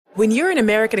When you're an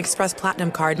American Express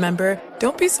Platinum Card member,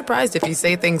 don't be surprised if you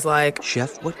say things like,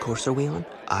 "Chef, what course are we on?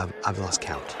 I've lost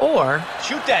count." Or,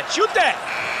 Shoot that!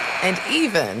 And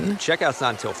even, Checkout's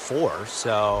not until 4,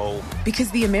 so...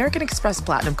 Because the American Express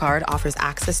Platinum Card offers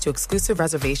access to exclusive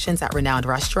reservations at renowned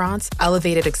restaurants,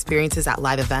 elevated experiences at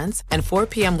live events, and 4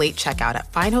 p.m. late checkout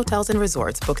at fine hotels and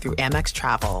resorts booked through Amex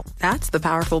Travel. That's the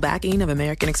powerful backing of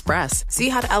American Express. See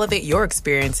how to elevate your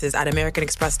experiences at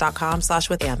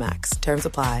americanexpress.com/withAmex. Terms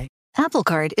apply. Apple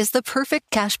Card is the perfect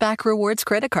cashback rewards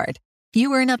credit card.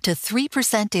 You earn up to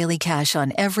 3% daily cash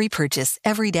on every purchase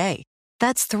every day.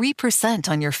 That's 3%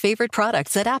 on your favorite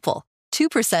products at Apple,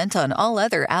 2% on all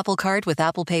other Apple Card with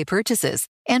Apple Pay purchases,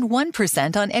 and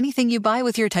 1% on anything you buy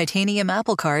with your titanium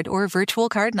Apple Card or virtual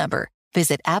card number.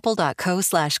 Visit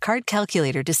apple.co/card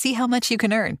calculator to see how much you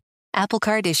can earn. Apple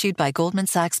Card issued by Goldman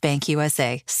Sachs Bank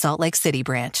USA, Salt Lake City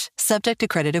branch. Subject to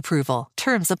credit approval.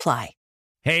 Terms apply.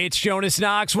 Hey, it's Jonas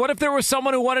Knox. What if there was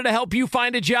someone who wanted to help you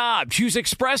find a job? Choose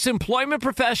Express Employment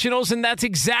Professionals, and that's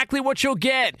exactly what you'll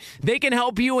get. They can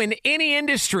help you in any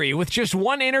industry. With just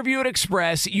one interview at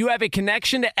Express, you have a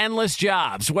connection to endless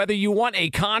jobs. Whether you want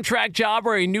a contract job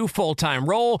or a new full-time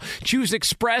role, choose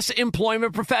Express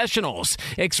Employment Professionals.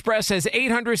 Express has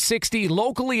 860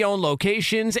 locally owned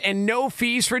locations and no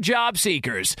fees for job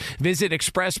seekers. Visit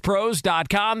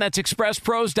expresspros.com. That's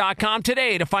expresspros.com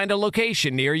today to find a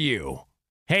location near you.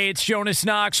 Hey, it's Jonas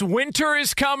Knox. Winter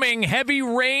is coming. Heavy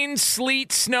rain,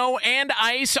 sleet, snow, and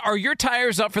ice. Are your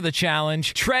tires up for the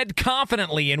challenge? Tread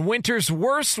confidently in winter's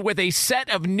worst with a set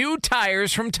of new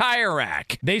tires from Tire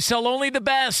Rack. They sell only the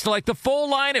best, like the full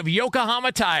line of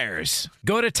Yokohama tires.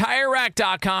 Go to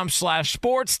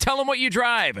TireRack.com/sports. Tell them what you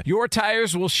drive. Your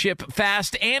tires will ship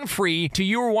fast and free to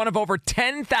you or one of over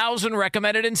 10,000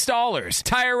 recommended installers.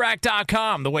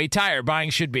 TireRack.com, the way tire buying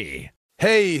should be.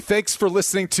 Hey, thanks for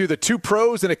listening to the Two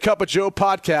Pros and a Cup of Joe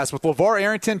podcast with LeVar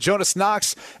Arrington, Jonas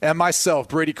Knox, and myself,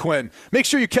 Brady Quinn. Make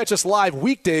sure you catch us live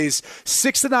weekdays,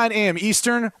 6 to 9 a.m.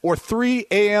 Eastern or 3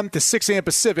 a.m. to 6 a.m.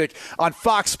 Pacific on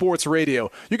Fox Sports Radio.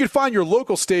 You can find your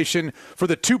local station for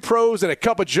the Two Pros and a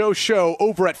Cup of Joe show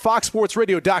over at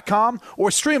foxsportsradio.com or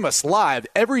stream us live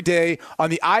every day on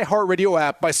the iHeartRadio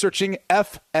app by searching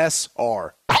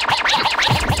FSR.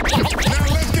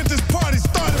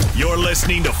 You're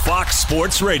listening to Fox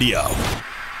Sports Radio.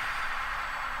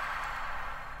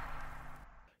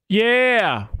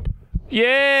 Yeah.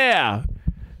 Yeah.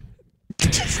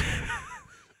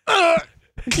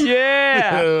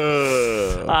 Yeah.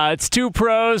 It's Two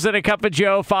Pros and a Cup of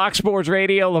Joe, Fox Sports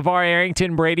Radio. LeVar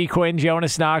Arrington, Brady Quinn,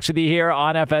 Jonas Knox with you here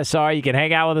on FSR. You can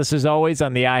hang out with us as always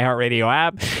on the iHeartRadio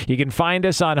app. You can find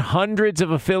us on hundreds of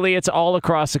affiliates all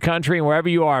across the country, and wherever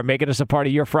you are, making us a part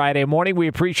of your Friday morning. We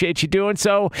appreciate you doing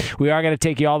so. We are going to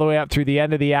take you all the way up through the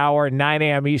end of the hour, 9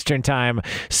 a.m. Eastern time,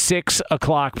 6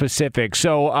 o'clock Pacific.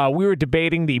 So we were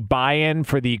debating the buy-in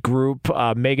for the group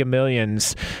Mega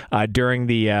Millions during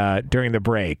the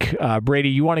break. Brady,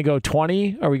 you want to go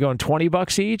 20? Are we going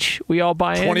 $20 each? We all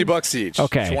buy in? $20 each.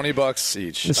 Okay. $20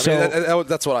 each. So, I mean,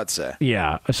 that's what I'd say.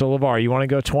 Yeah. So, LeVar, you want to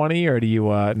go 20 or do you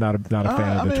not a fan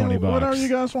of the $20? Whatever you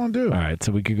guys want to do. All right.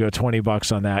 So we could go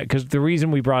 $20 on that. Because the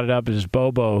reason we brought it up is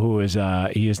Bobo, who is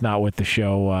he is not with the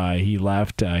show. He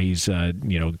left. He's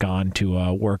gone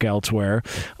to work elsewhere.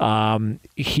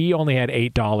 He only had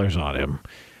 $8 on him,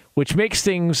 which makes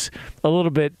things a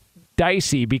little bit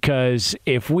dicey, because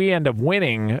if we end up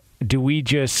winning, do we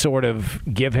just sort of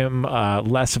give him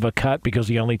less of a cut because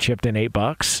he only chipped in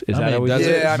 $8? Is that how we does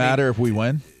do it matter if we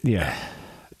win? Yeah.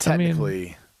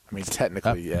 Technically,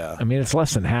 yeah. I mean, it's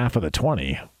less than half of the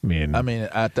 20. I mean,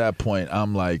 at that point,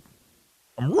 I'm like,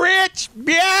 I'm rich,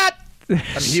 bitch.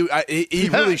 He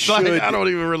really should. I don't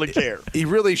even really care. He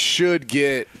really should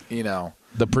get,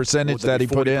 the percentage that he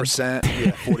put in.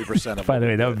 40% of by the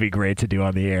way, that would be great to do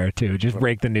on the air, too. Just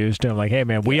break the news to him like, hey,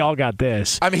 man, we all got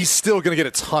this. I mean, he's still going to get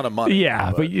a ton of money.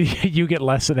 Yeah, but you get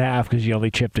less than half because you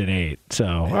only chipped in 8. So,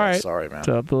 all right. Sorry, man.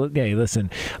 So, yeah,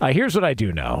 listen, here's what I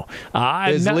do know.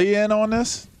 Is Lee in on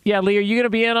this? Yeah, Lee, are you going to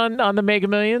be in on the Mega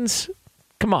Millions?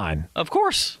 Come on. Of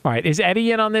course. All right. Is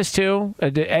Eddie in on this, too?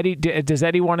 Does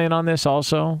Eddie want in on this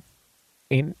also?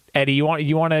 Eddie, you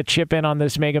want to chip in on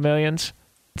this Mega Millions?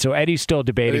 So Eddie's still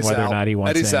debating whether or not he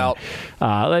wants. Eddie's out.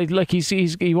 Look,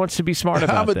 he wants to be smart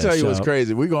about this. I'm gonna tell you what's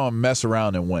crazy. We're gonna mess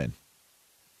around and win.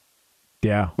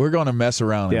 Yeah, we're gonna mess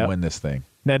around and win this thing.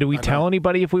 Now, do we tell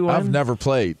anybody if we win? I've never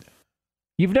played.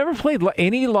 You've never played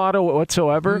any lotto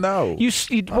whatsoever? No.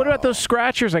 What about those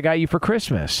scratchers I got you for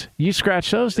Christmas? You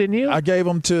scratched those, didn't you? I gave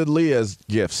them to Leah as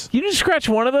gifts. You didn't scratch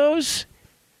one of those?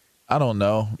 I don't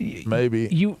know. Maybe.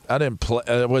 I didn't play.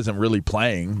 I wasn't really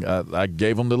playing. I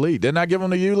gave them to Lee. Didn't I give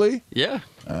them to you, Lee? Yeah.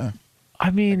 I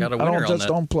mean, I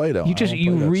don't play them.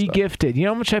 You re-gifted. You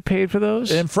know how much I paid for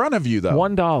those? In front of you, though.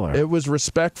 $1. It was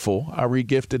respectful. I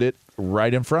re-gifted it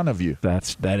right in front of you.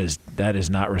 That is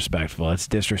not respectful. That's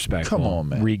disrespectful. Come on,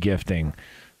 man. Re-gifting.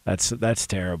 That's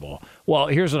terrible. Well,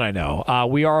 here's what I know.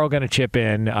 We are all going to chip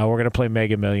in. We're going to play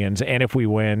Mega Millions, and if we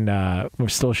win, we'll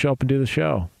still show up and do the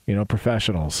show.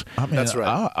 Professionals. I mean, that's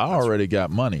right. I already got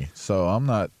money, so I'm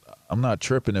not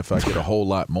tripping if I get a whole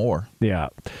lot more. Yeah.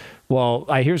 Well,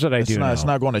 here's what I do know. It's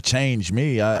not going to change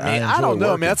me. I don't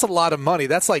know, man. That's a lot of money.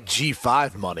 That's like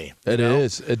G5 money. It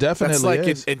is. It definitely is.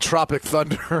 That's like in Tropic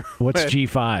Thunder. What's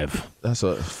G5? That's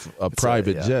a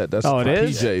private jet. That's it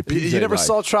is? PJ You never life.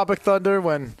 saw Tropic Thunder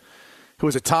when who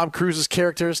was it? Tom Cruise's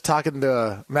characters talking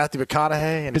to Matthew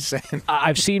McConaughey and saying,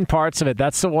 I've seen parts of it.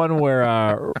 That's the one where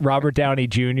Robert Downey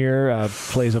Jr.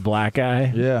 Plays a black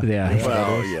guy. Yeah.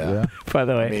 Well, yeah. By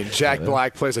the way, I mean, Jack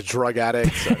Black plays a drug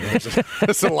addict. So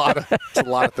there's a lot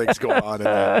of things going on in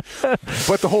that.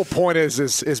 But the whole point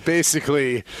is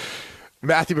basically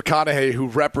Matthew McConaughey, who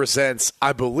represents,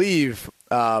 I believe,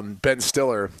 Ben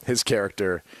Stiller, his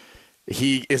character.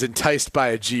 He is enticed by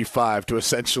a G5 to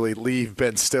essentially leave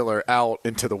Ben Stiller out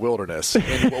into the wilderness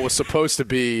in what was supposed to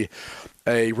be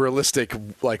a realistic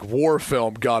war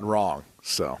film gone wrong.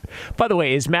 So, by the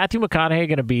way, is Matthew McConaughey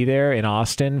going to be there in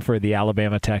Austin for the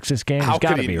Alabama-Texas game? How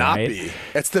could he be, not right? be?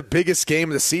 It's the biggest game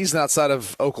of the season outside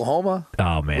of Oklahoma.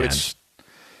 Oh, man. Which,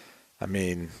 I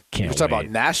mean, Can't you're talking wait.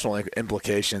 about national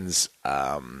implications.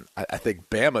 I think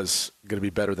Bama's going to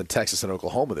be better than Texas and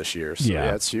Oklahoma this year. So,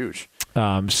 yeah, it's huge.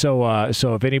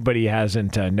 So if anybody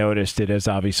hasn't noticed, it is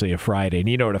obviously a Friday. And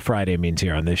you know what a Friday means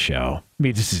here on this show. It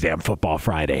means this is damn football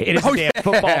Friday. It is a damn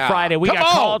football Friday. We got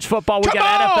college football. We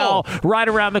got NFL right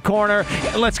around the corner.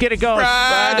 Let's get it going.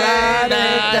 Friday.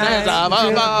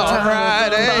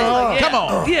 Come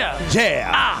on.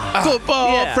 Yeah.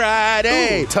 Football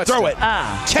Friday. Ooh, throw it.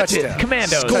 Catch it.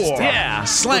 Commandos. Score. Yeah.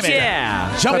 Slam it.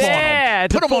 Yeah. Jump on them.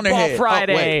 It's Put them on their Football head.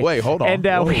 Friday. Wait, hold on. And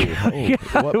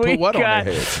Put what on got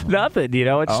their heads? nothing.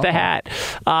 It's the hat.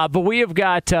 But we have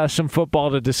got some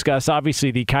football to discuss. Obviously,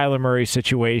 the Kyler Murray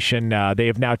situation. They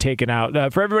have now taken out,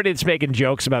 for everybody that's making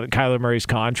jokes about Kyler Murray's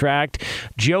contract,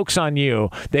 joke's on you.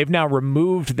 They've now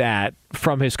removed that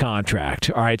from his contract.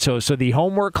 All right, so the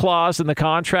homework clause in the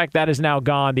contract, that is now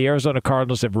gone. The Arizona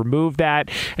Cardinals have removed that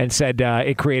and said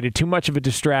it created too much of a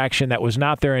distraction. That was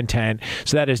not their intent.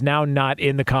 So that is now not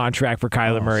in the contract for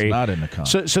Kyler Murray. It's not in the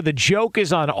contract. So the joke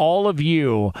is on all of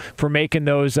you for making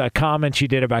those comments you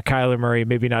did about Kyler Murray,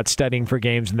 maybe not studying for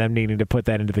games and them needing to put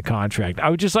that into the contract. I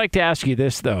would just like to ask you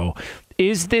this, though.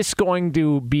 Is this going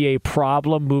to be a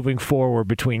problem moving forward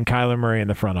between Kyler Murray and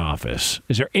the front office?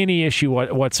 Is there any issue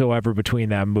whatsoever between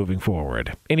them moving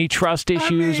forward? Any trust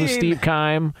issues with Steve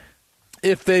Keim?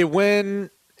 If they win,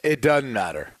 it doesn't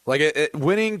matter.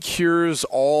 Winning cures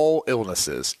all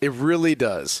illnesses. It really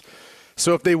does.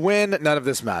 So if they win, none of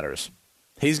this matters.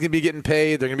 He's going to be getting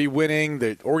paid. They're going to be winning.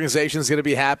 The organization's going to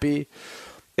be happy.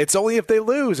 It's only if they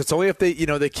lose. It's only if they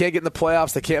can't get in the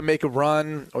playoffs, they can't make a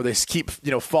run, or they keep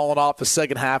falling off the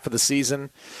second half of the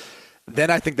season. Then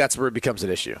I think that's where it becomes an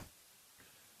issue.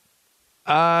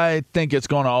 I think it's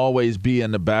going to always be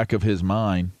in the back of his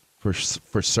mind for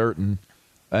certain.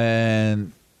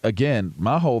 And again,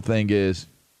 my whole thing is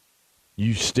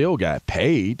you still got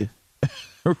paid,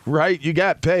 right? You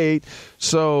got paid.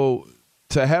 So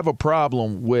to have a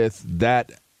problem with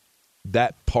that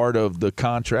part of the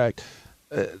contract,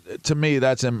 to me,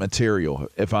 that's immaterial.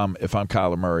 If I'm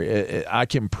Kyler Murray, I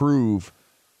can prove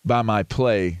by my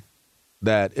play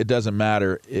that it doesn't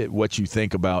matter what you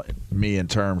think about me in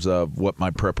terms of what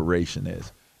my preparation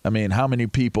is. I mean, how many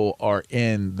people are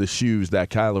in the shoes that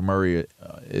Kyler Murray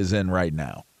is in right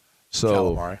now?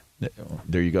 So Calamari.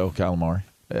 There you go, Calamari.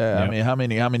 Yeah, yep. I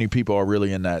mean, how many people are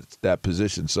really in that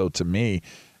position? So to me,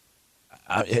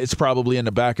 it's probably in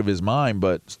the back of his mind,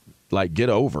 but get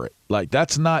over it.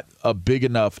 That's not a big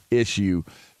enough issue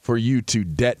for you to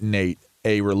detonate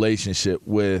a relationship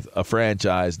with a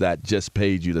franchise that just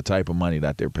paid you the type of money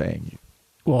that they're paying you.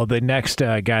 Well, the next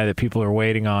guy that people are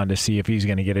waiting on to see if he's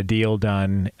going to get a deal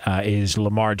done is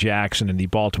Lamar Jackson and the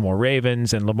Baltimore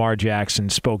Ravens. And Lamar Jackson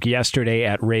spoke yesterday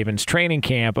at Ravens training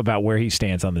camp about where he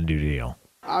stands on the new deal.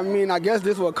 I mean, I guess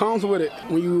this is what comes with it.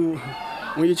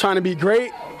 When you're trying to be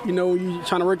great, when you're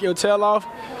trying to work your tail off,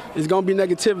 it's going to be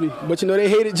negativity. But, they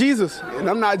hated Jesus, and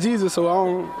I'm not Jesus, so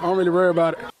I don't really worry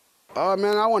about it.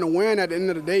 Man, I want to win at the end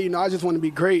of the day. I just want to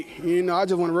be great. I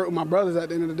just want to work with my brothers at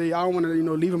the end of the day. I don't want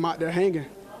to, leave them out there hanging.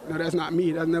 That's not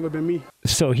me. That's never been me.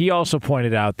 So he also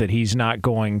pointed out that he's not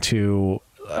going to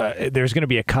there's going to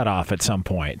be a cutoff at some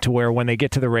point to where when they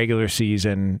get to the regular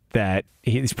season that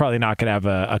he's probably not going to have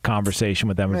a conversation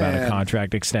with them about a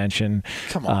contract extension.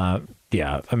 Come on.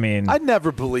 Yeah, I mean, I'd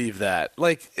never believe that.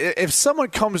 Like, if someone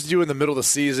comes to you in the middle of the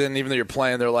season, even though you're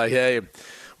playing, they're like, hey,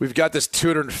 we've got this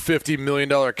 $250 million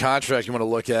contract you want to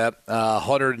look at.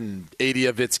 180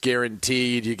 of it's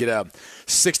guaranteed. You get a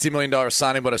 $60 million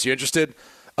signing bonus. You interested?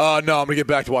 No, I'm going to get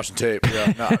back to watching tape.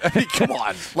 Yeah, no. I mean, come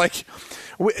on. Like,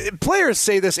 players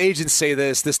say this, agents say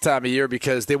this time of year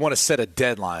because they want to set a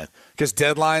deadline. Because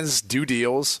deadlines do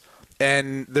deals,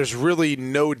 and there's really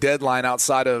no deadline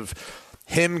outside of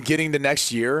him getting to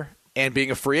next year and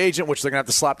being a free agent, which they're going to have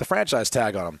to slap the franchise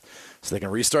tag on him. So they can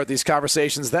restart these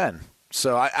conversations then.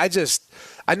 So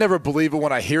I never believe it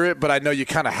when I hear it, but I know you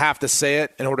kind of have to say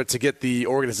it in order to get the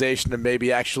organization to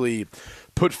maybe actually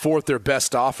put forth their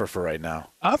best offer for right now.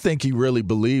 I think he really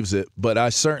believes it, but I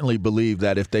certainly believe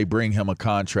that if they bring him a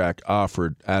contract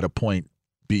offered at a point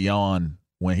beyond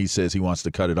when he says he wants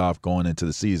to cut it off going into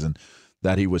the season,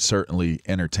 that he would certainly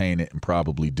entertain it and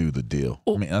probably do the deal.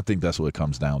 I mean, I think that's what it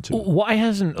comes down to.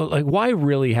 Why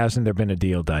really hasn't there been a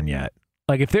deal done yet?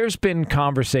 Like, if there's been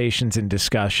conversations and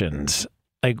discussions,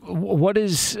 like, what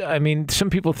is, I mean,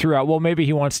 some people threw out, well, maybe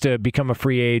he wants to become a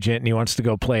free agent and he wants to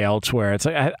go play elsewhere. It's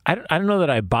like, I don't know that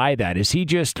I buy that. Is he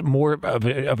just more of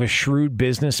a shrewd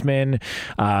businessman?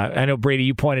 I know, Brady,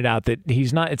 you pointed out that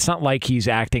it's not like he's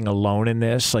acting alone in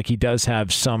this. Like, he does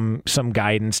have some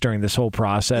guidance during this whole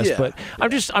process, but I'm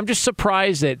just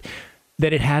surprised that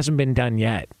it hasn't been done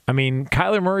yet. I mean,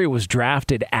 Kyler Murray was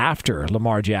drafted after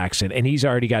Lamar Jackson, and he's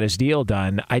already got his deal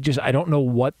done. I don't know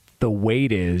what the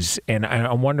weight is, and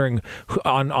I'm wondering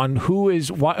on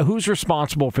who's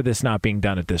responsible for this not being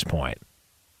done at this point.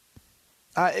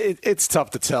 It's tough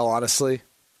to tell, honestly.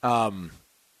 I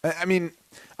mean,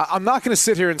 I'm not going to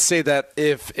sit here and say that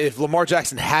if Lamar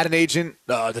Jackson had an agent,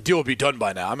 the deal would be done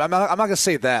by now. I'm not going to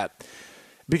say that.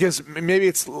 Because maybe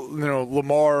it's,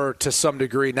 Lamar to some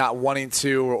degree not wanting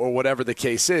to or whatever the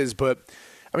case is. But,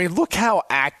 I mean, look how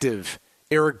active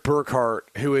Eric Burkhart,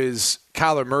 who is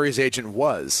Kyler Murray's agent,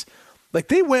 was. Like,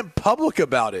 they went public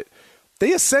about it.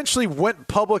 They essentially went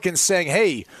public in saying,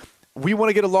 hey, we want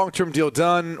to get a long-term deal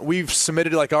done. We've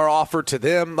submitted, our offer to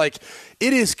them. Like,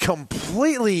 it is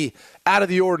completely out of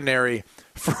the ordinary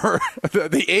for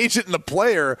the agent and the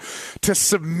player to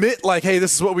submit, hey,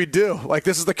 this is what we do.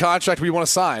 This is the contract we want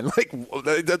to sign.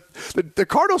 The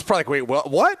Cardinals probably wait,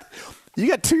 what? You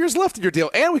got 2 years left in your deal,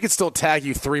 and we could still tag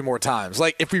you 3 more times.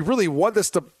 If we really want this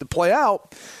to play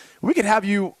out, we could have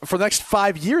you for the next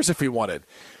 5 years if we wanted.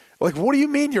 What do you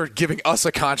mean you're giving us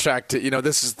a contract to,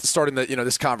 this is starting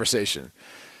this conversation.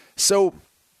 So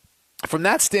from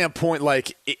that standpoint,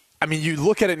 you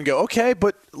look at it and go, okay,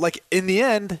 but in the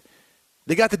end,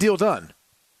 they got the deal done.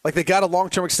 They got a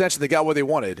long-term extension. They got what they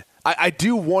wanted. I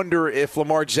do wonder if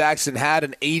Lamar Jackson had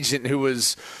an agent who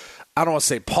was, I don't want to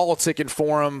say politicking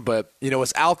for him, but,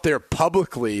 was out there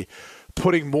publicly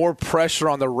putting more pressure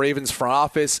on the Ravens front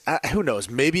office. Who knows?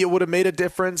 Maybe it would have made a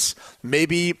difference.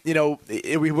 Maybe,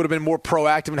 we would have been more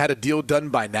proactive and had a deal done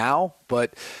by now.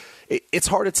 But it's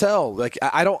hard to tell.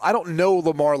 I don't know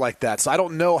Lamar like that, so I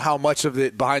don't know how much of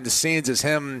it behind the scenes is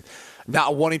him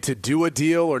not wanting to do a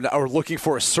deal or looking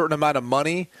for a certain amount of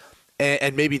money,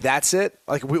 and maybe that's it.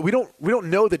 We don't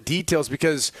know the details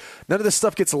because none of this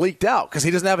stuff gets leaked out because he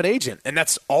doesn't have an agent, and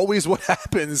that's always what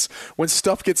happens when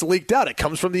stuff gets leaked out. It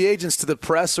comes from the agents to the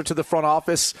press or to the front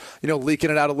office,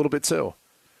 leaking it out a little bit too.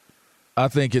 I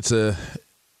think it's a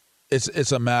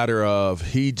matter of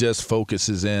he just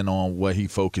focuses in on what he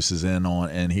focuses in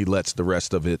on, and he lets the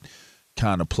rest of it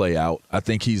kind of play out. I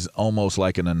think he's almost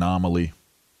like an anomaly.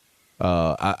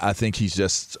 I think he's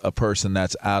just a person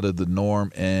that's out of the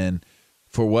norm, and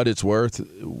for what it's worth,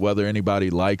 whether anybody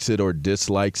likes it or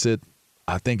dislikes it,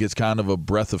 I think it's kind of a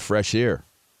breath of fresh air.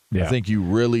 Yeah. I think you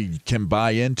really can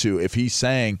buy into if he's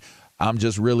saying, I'm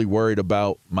just really worried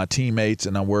about my teammates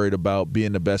and I'm worried about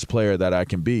being the best player that I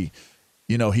can be.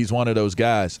 He's one of those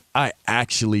guys. I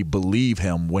actually believe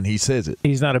him when he says it.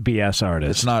 He's not a BS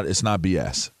artist. It's not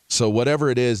BS. So whatever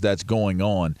it is that's going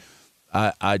on,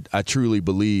 I truly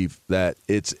believe that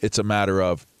it's a matter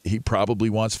of he probably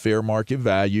wants fair market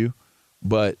value,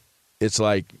 but it's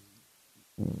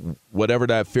whatever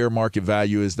that fair market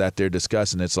value is that they're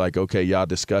discussing, it's okay, y'all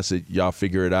discuss it, y'all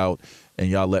figure it out, and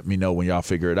y'all let me know when y'all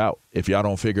figure it out. If y'all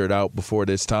don't figure it out before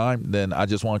this time, then I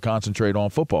just want to concentrate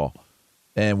on football,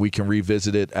 and we can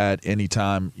revisit it at any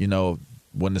time,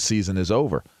 when the season is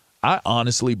over. I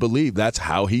honestly believe that's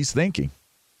how he's thinking.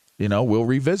 We'll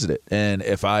revisit it. And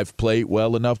if I've played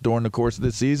well enough during the course of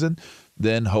the season,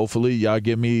 then hopefully y'all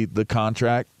give me the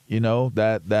contract,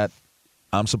 that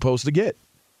I'm supposed to get.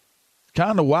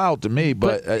 kind of wild to me,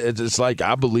 but it's like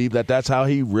I believe that's how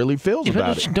he really feels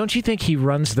about it. Don't you think he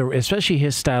runs especially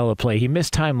his style of play? He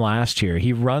missed time last year.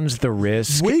 He runs the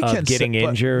risk of getting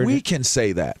injured. We can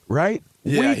say that, right?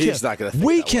 Yeah, he's not going to think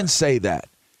We that can way. say that.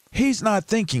 He's not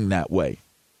thinking that way.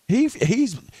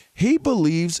 He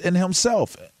believes in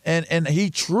himself, and he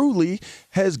truly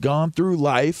has gone through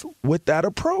life with that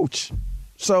approach.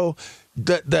 So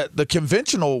the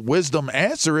conventional wisdom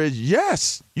answer is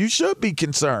yes, you should be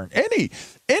concerned.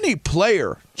 Any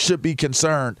player should be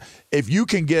concerned if you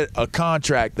can get a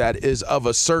contract that is of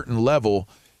a certain level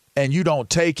and you don't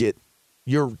take it.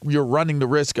 You're running the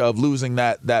risk of losing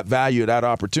that value, that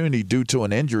opportunity due to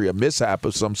an injury, a mishap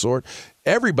of some sort.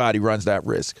 Everybody runs that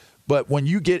risk. But when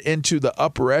you get into the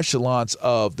upper echelons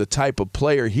of the type of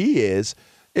player he is,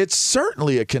 it's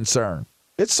certainly a concern.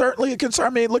 It's certainly a concern. I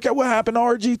mean, look at what happened to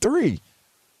RG3.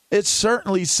 It's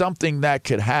certainly something that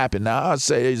could happen. Now, I'd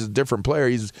say he's a different player.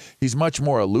 He's much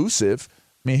more elusive.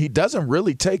 I mean, he doesn't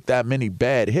really take that many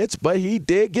bad hits, but he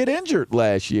did get injured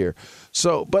last year.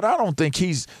 So, but I don't think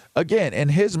again, in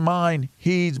his mind,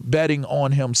 he's betting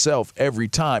on himself every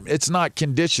time. It's not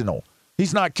conditional.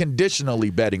 He's not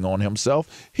conditionally betting on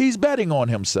himself. He's betting on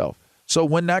himself. So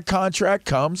when that contract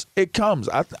comes, it comes.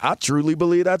 I truly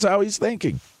believe that's how he's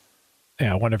thinking.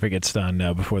 Yeah, I wonder if it gets done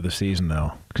before the season,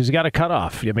 though, because you got a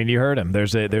cutoff. I mean, you heard him.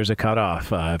 There's a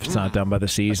cutoff if it's not done by the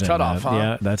season. A cutoff, huh?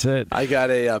 Yeah, that's it. I got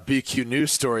a BQ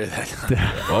News story.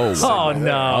 Oh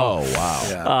no! Oh wow!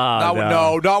 Yeah.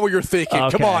 No, not what you're thinking.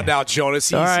 Okay. Come on now, Jonas.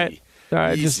 Easy. All right.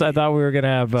 Easy. Just I thought we were gonna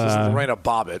have This is Lorena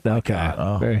Bobbitt. Okay.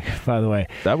 Oh. By the way,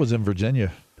 That was in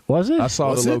Virginia. was it? I saw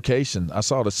Was the it? location. I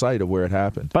saw the site of where it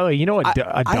happened. By the way, you know what?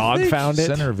 A I dog think found it.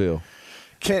 Centerville.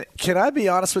 Can I be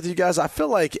honest with you guys? I feel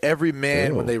like every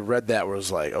man Ew. when they read that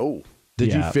was like, oh. Did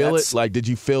Yeah, you feel that's- it? Like, did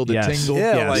you feel the Yes. tingle?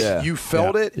 Yeah, Yes. like Yeah. you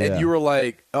felt it Yeah. and you were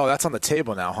like, oh, that's on the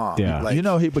table now, huh? Yeah. Like, You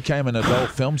know, he became an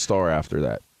adult film star after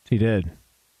that. He did.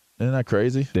 Isn't that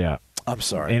crazy? Yeah. I'm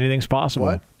sorry. Anything's possible.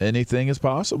 What? Anything is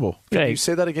possible. Can Hey, you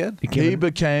say that again? He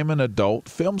became an adult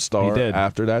film star He did.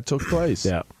 after that took place.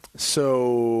 Yeah.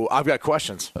 So I've got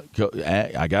questions.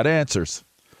 I got answers.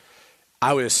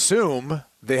 I would assume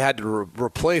they had to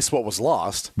replace what was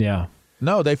lost. Yeah.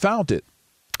 No, they found it.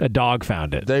 A dog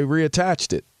found it. They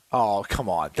reattached it. Oh, come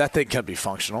on. That thing can be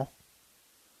functional.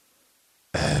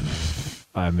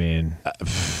 I mean,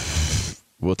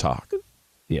 We'll talk.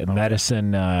 yeah,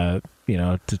 medicine.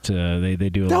 They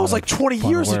do. That was like 20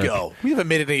 years ago. We haven't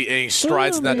made any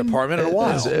strides in that department in a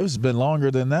while. It's been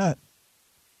longer than that.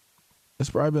 It's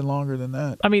probably been longer than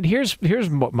that. I mean, here's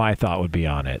what my thought would be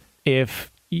on it.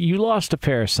 If you lost a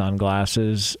pair of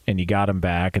sunglasses and you got them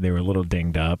back and they were a little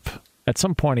dinged up, at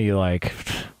some point are you like,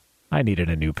 I needed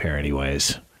a new pair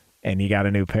anyways, and you got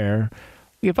a new pair?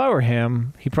 If I were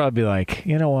him, he'd probably be like,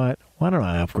 you know what? Why don't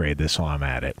I upgrade this while I'm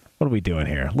at it? What are we doing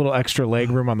here? A little extra leg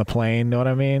room on the plane, know what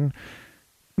I mean?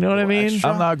 You know what I mean?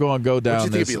 extra? I'm not going to go Would down you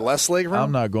think this. it'd be less leg room?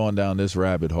 I'm not going down this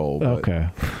rabbit hole. But Okay.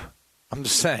 I'm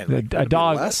just saying. A Like, would it be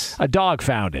dog. less? A dog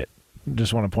found it.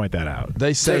 Just want to point that out.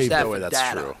 They saved There's it. no way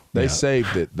that's true. They Yeah.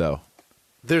 saved it though.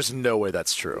 There's no way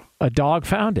that's true. A dog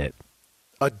found it.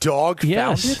 A dog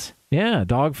Yes. found it? Yeah, a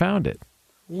dog found it.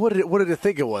 What did it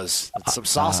think it was? Some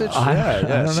sausage? I don't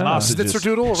know. Snitzer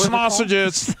doodle? Or whatever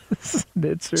Sausages.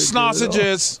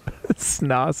 Sausages.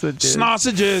 Sausages.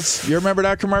 Sausages. You remember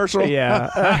that commercial?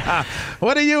 Yeah.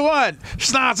 What do you want?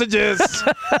 Sausages.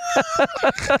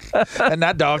 And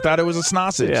that dog thought it was a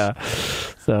sausage. Yeah.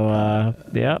 So,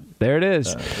 yeah, there it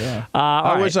is.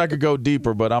 I wish I could go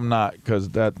deeper, but I'm not because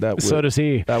that would. So does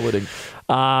he. That would.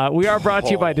 We are brought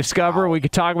to you by Discover. We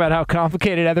could talk about how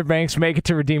complicated other banks make it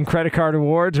to redeem credit card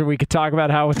rewards, or we could talk about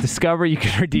how with Discover you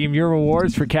can redeem your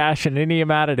rewards for cash in any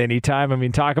amount at any time. I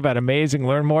mean, talk about amazing.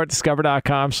 Learn more at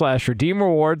discover.com/redeem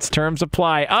rewards. Terms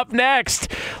apply. Up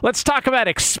next, let's talk about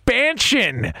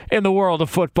expansion in the world of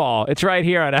football. It's right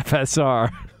here on FSR.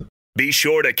 Be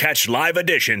sure to catch live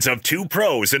editions of Two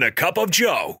Pros and a Cup of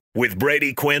Joe with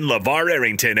Brady Quinn, LeVar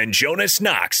Arrington, and Jonas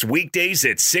Knox weekdays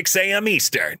at 6 a.m.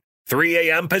 Eastern, 3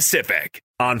 a.m. Pacific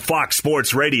on Fox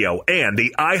Sports Radio and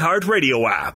the iHeartRadio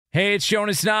app. Hey, it's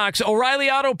Jonas Knox. O'Reilly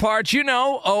Auto Parts, you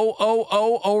know,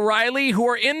 O'Reilly, who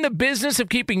are in the business of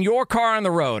keeping your car on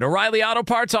the road. O'Reilly Auto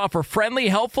Parts offer friendly,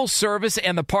 helpful service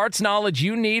and the parts knowledge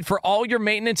you need for all your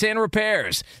maintenance and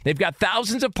repairs. They've got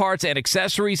thousands of parts and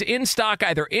accessories in stock,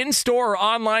 either in-store or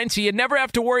online, so you never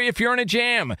have to worry if you're in a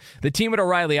jam. The team at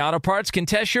O'Reilly Auto Parts can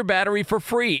test your battery for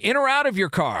free, in or out of your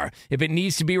car. If it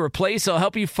needs to be replaced, they'll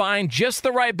help you find just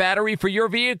the right battery for your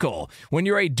vehicle. When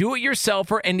you're a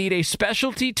do-it-yourselfer and need a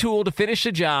specialty tool to finish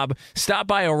the job, stop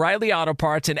by O'Reilly Auto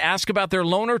Parts and ask about their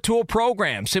loaner tool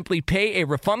program. Simply pay a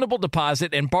refundable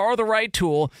deposit and borrow the right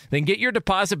tool, then get your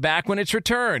deposit back when it's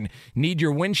returned. Need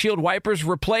your windshield wipers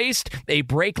replaced, a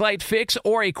brake light fix,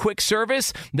 or a quick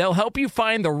service? They'll help you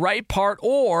find the right part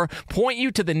or point you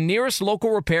to the nearest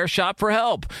local repair shop for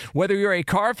help. Whether you're a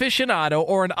car aficionado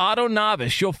or an auto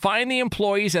novice, you'll find the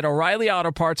employees at O'Reilly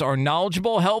Auto Parts are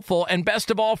knowledgeable, helpful, and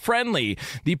best of all, friendly.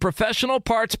 The professional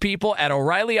parts people at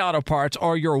O'Reilly Auto Parts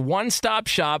are your one-stop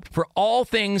shop for all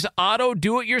things auto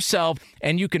do-it-yourself,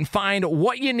 and you can find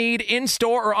what you need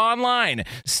in-store or online.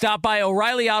 Stop by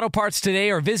O'Reilly Auto Parts today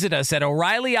or visit us at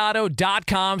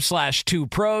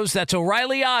O'ReillyAuto.com/2pros. That's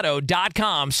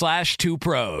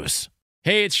O'ReillyAuto.com/2pros.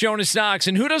 Hey, it's Jonas Knox,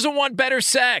 and who doesn't want better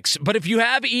sex? But if you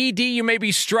have ED, you may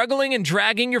be struggling and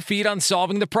dragging your feet on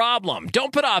solving the problem.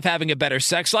 Don't put off having a better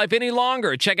sex life any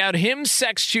longer. Check out Hims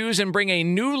Sex Chews and bring a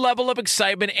new level of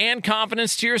excitement and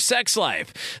confidence to your sex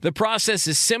life. The process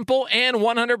is simple and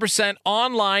 100%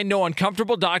 online, no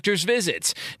uncomfortable doctor's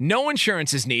visits. No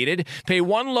insurance is needed. Pay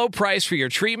one low price for your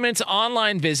treatments,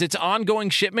 online visits, ongoing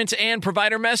shipments, and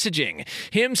provider messaging.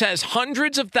 Hims has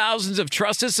hundreds of thousands of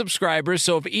trusted subscribers,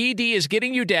 so if ED is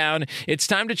getting you down, it's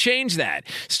time to change that.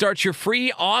 Start your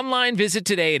free online visit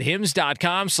today at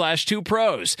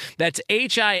hims.com/2pros. That's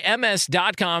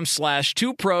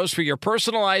HIMS.com/2pros for your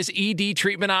personalized ED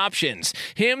treatment options.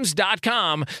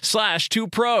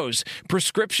 hims.com/2pros.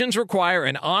 Prescriptions require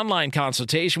an online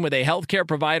consultation with a healthcare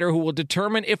provider who will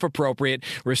determine if appropriate.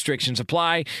 Restrictions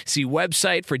apply. See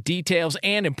website for details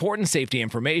and important safety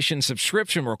information.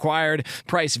 Subscription required.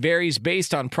 Price varies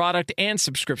based on product and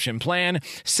subscription plan.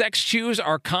 Sex Chews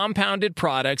are compounded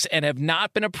products and have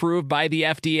not been approved by the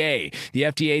FDA. The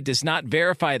FDA does not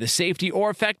verify the safety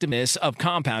or effectiveness of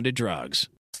compounded drugs.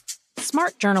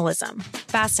 Smart journalism.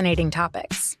 Fascinating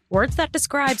topics. Words that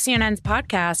describe CNN's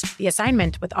podcast, The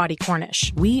Assignment with Audie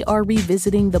Cornish. We are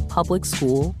revisiting the public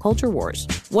school culture wars.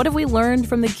 What have we learned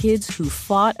from the kids who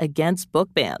fought against book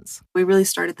bans? We really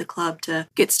started the club to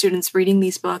get students reading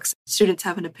these books. Students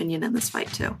have an opinion in this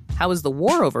fight, too. How has the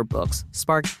war over books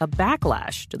sparked a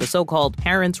backlash to the so-called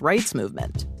parents' rights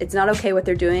movement? It's not okay what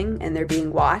they're doing, and they're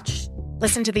being watched.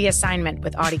 Listen to The Assignment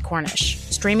with Audie Cornish.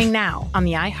 Streaming now on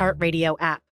the iHeartRadio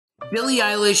app. Billie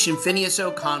Eilish and Phineas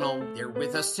O'Connell, they're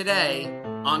with us today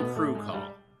on Crew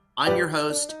Call. I'm your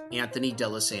host, Anthony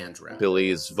D'Alessandro.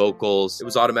 Billie's vocals, it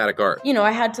was automatic art. You know,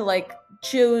 I had to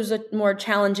choose a more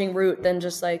challenging route than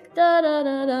just da da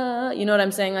da da. You know what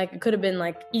I'm saying? It could have been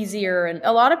easier. And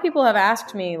a lot of people have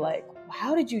asked me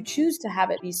how did you choose to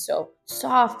have it be so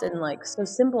soft and so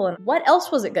simple? And what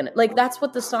else was it gonna that's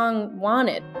what the song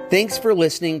wanted. Thanks for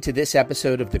listening to this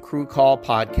episode of the Crew Call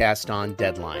podcast on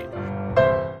Deadline.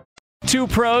 Two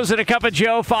pros and a cup of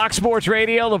Joe, Fox Sports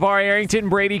Radio. LeVar Arrington,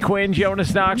 Brady Quinn,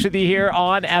 Jonas Knox with you here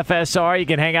on FSR. You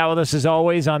can hang out with us as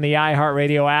always on the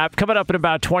iHeartRadio app. Coming up in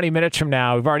about 20 minutes from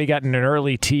now, we've already gotten an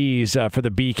early tease for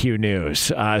the BQ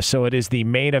News. So it is the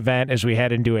main event as we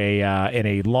head into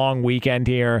a long weekend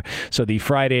here. So the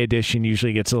Friday edition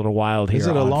usually gets a little wild here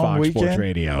on Fox Sports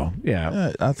Radio.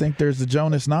 Yeah, I think there's the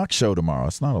Jonas Knox show tomorrow.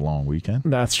 It's not a long weekend.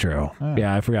 That's true.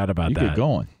 Yeah, I forgot about that. Keep it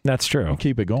going. That's true. We'll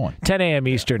keep it going. 10 a.m.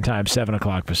 Eastern time, 7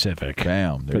 o'clock Pacific.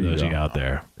 Bam. For those of you out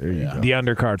there. There you go. The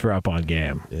undercard for Up on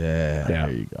Game. Yeah. There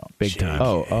you go. Big time.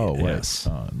 Oh, wait. Yes.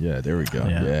 Yeah, there we go.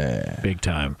 Yeah. Big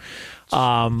time.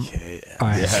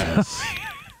 Yes.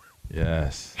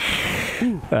 Yes.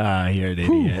 You're an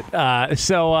idiot.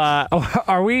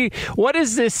 Are we? What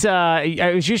is this?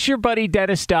 Is this your buddy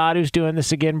Dennis Dodd who's doing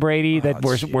this again, Brady? That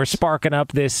we're sparking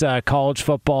up this college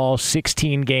football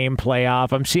 16-game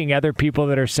playoff. I'm seeing other people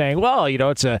that are saying, well,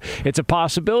 it's a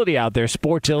possibility out there.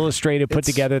 Sports Illustrated put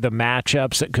together the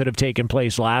matchups that could have taken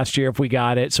place last year if we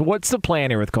got it. So what's the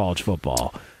plan here with college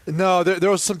football? No,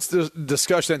 there was some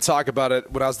discussion and talk about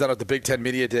it when I was down at the Big Ten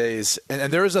Media Days,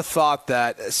 and there is a thought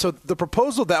that the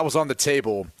proposal that was on the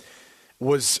table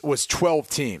was 12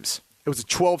 teams. It was a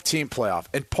 12-team playoff,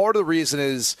 and part of the reason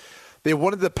is they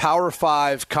wanted the Power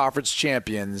 5 conference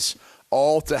champions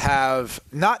all to have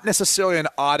not necessarily an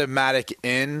automatic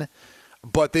in,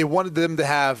 but they wanted them to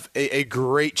have a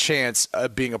great chance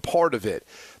of being a part of it.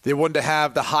 They wanted to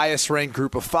have the highest-ranked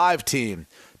Group of 5 team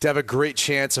to have a great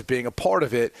chance of being a part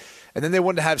of it. And then they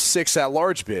wanted to have 6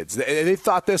 at-large bids. They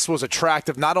thought this was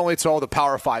attractive not only to all the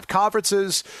Power 5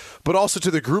 conferences, but also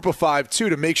to the Group of 5, too,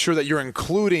 to make sure that you're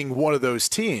including one of those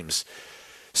teams.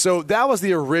 So that was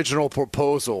the original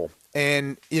proposal.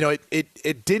 And,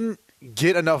 it didn't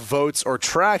get enough votes or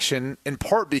traction, in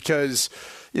part because,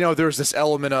 there's this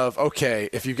element of, okay,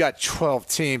 if you've got 12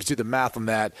 teams, do the math on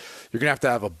that, you're going to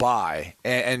have a bye.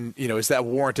 And is that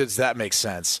warranted? Does that make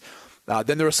sense?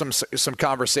 Then there was some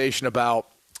conversation about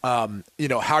how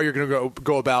you're going to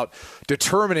go about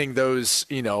determining those,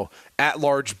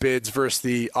 at-large bids versus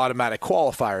the automatic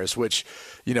qualifiers, which,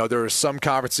 there are some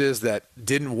conferences that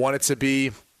didn't want it to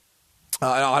be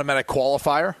an automatic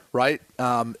qualifier, right?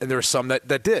 And there were some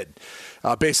that did,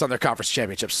 based on their conference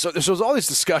championships. So there was all these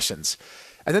discussions.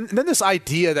 And then this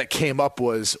idea that came up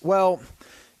was, well,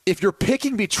 if you're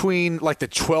picking between like the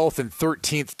 12th and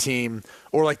 13th team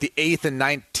or like the 8th and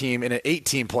 9th team in an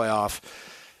 8-team playoff,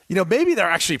 maybe they're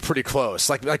actually pretty close.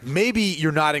 Like maybe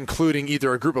you're not including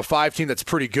either a group of 5 team that's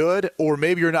pretty good, or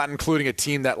maybe you're not including a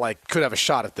team that like could have a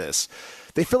shot at this.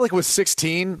 They feel like with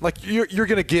 16, like you're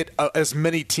going to get as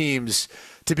many teams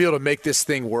to be able to make this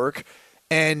thing work,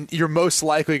 and you're most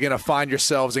likely going to find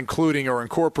yourselves including or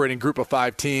incorporating group of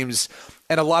 5 teams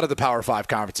and a lot of the Power 5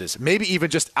 conferences. Maybe even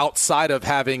just outside of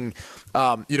having,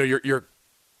 your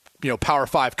Power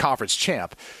 5 conference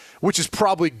champ, which is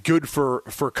probably good for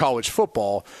college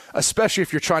football, especially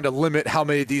if you're trying to limit how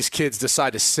many of these kids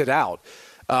decide to sit out,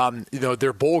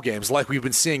 their bowl games, like we've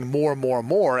been seeing more and more and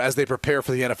more as they prepare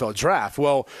for the NFL draft.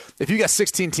 Well, if you got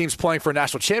 16 teams playing for a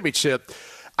national championship,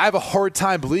 I have a hard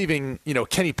time believing,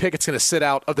 Kenny Pickett's going to sit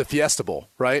out of the Fiesta Bowl,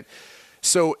 right?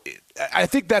 So I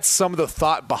think that's some of the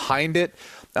thought behind it.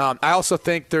 I also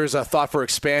think there's a thought for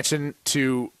expansion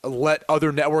to let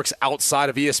other networks outside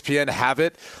of ESPN have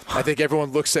it. I think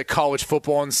everyone looks at college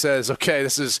football and says, okay,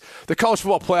 the college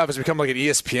football playoff has become like an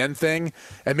ESPN thing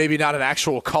and maybe not an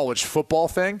actual college football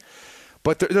thing.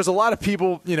 But there's a lot of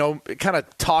people, kind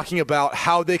of talking about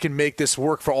how they can make this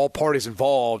work for all parties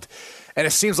involved. And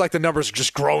it seems like the numbers are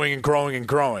just growing and growing and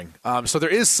growing. So there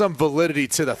is some validity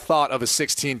to the thought of a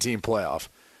 16-team playoff.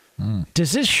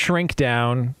 Does this shrink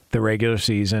down the regular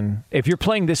season? If you're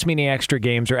playing this many extra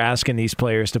games or asking these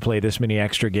players to play this many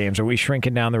extra games, are we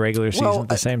shrinking down the regular season at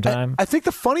the same time? I think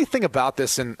the funny thing about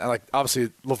this, and like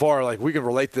obviously LeVar, like we can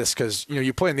relate to this because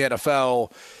you play in the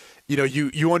NFL,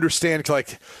 you understand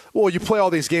like, well, you play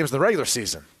all these games in the regular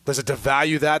season. Does it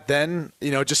devalue that then?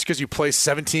 Just because you play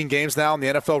 17 games now in the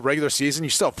NFL regular season,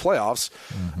 you still have playoffs?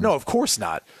 Mm-hmm. No, of course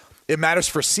not. It matters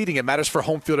for seeding. It matters for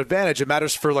home field advantage. It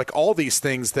matters for like all these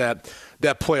things that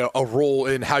play a role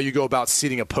in how you go about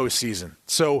seeding a postseason.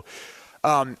 So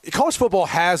college football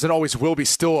has and always will be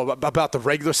still about the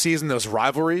regular season, those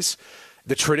rivalries,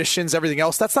 the traditions, everything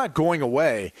else. That's not going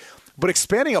away. But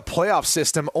expanding a playoff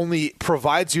system only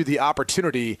provides you the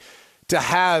opportunity to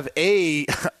have a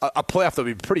playoff that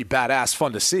would be pretty badass,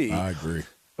 fun to see. I agree.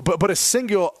 But a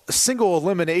single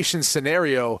elimination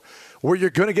scenario where you're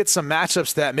going to get some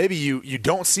matchups that maybe you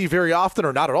don't see very often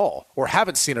or not at all or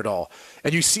haven't seen at all.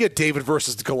 And you see a David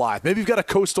versus Goliath. Maybe you've got a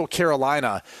Coastal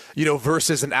Carolina,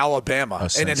 versus an Alabama.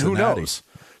 And then who knows?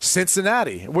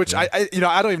 Cincinnati, which I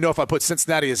don't even know if I put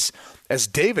Cincinnati as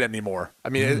David anymore. I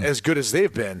mean, as good as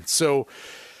they've been. So,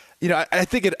 I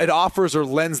think it offers or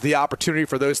lends the opportunity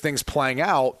for those things playing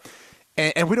out.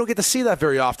 And we don't get to see that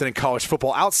very often in college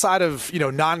football outside of,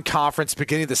 non-conference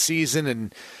beginning of the season.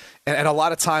 And a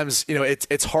lot of times,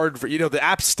 it's hard for, the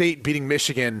App State beating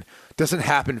Michigan doesn't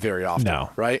happen very often.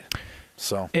 No. Right?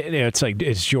 So it's like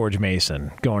it's George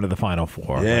Mason going to the Final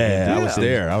Four. Yeah, I was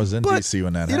there. I was in D.C.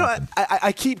 when that happened.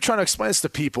 I keep trying to explain this to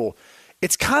people.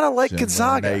 It's kind of like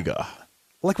Gonzaga.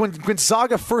 Like when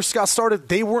Gonzaga first got started,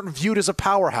 they weren't viewed as a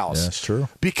powerhouse. Yeah, that's true.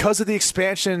 Because of the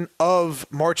expansion of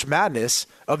March Madness,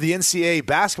 of the NCAA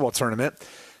basketball tournament,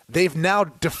 they've now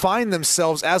defined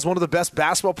themselves as one of the best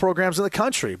basketball programs in the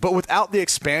country. But without the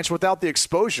expansion, without the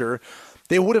exposure,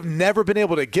 they would have never been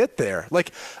able to get there.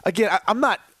 Like, again, I'm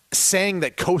not saying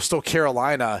that Coastal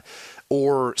Carolina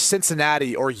or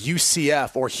Cincinnati or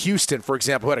UCF or Houston, for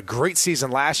example, who had a great season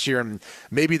last year and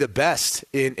maybe the best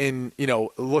in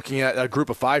looking at a group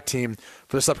of 5 team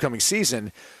for this upcoming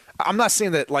season. I'm not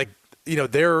saying that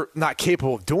they're not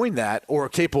capable of doing that or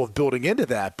capable of building into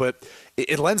that, but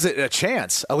it lends it a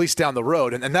chance, at least down the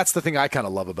road. And that's the thing I kind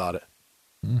of love about it.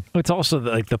 It's also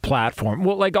the platform.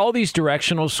 Well, like all these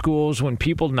directional schools, when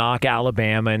people knock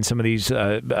Alabama and some of these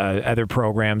other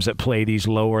programs that play these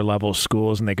lower level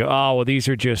schools, and they go, oh, well, these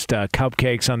are just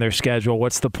cupcakes on their schedule.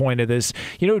 What's the point of this?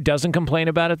 Who doesn't complain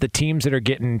about it? The teams that are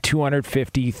getting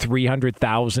 $250,000,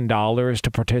 $300,000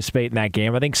 to participate in that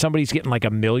game. I think somebody's getting like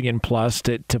 $1 million plus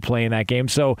to play in that game.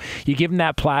 So you give them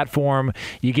that platform,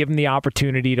 you give them the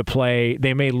opportunity to play.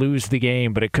 They may lose the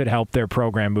game, but it could help their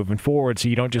program moving forward. So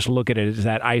you don't just look at it as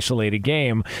that isolated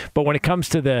game. But when it comes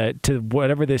to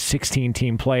whatever this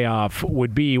 16-team playoff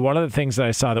would be, one of the things that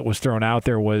I saw that was thrown out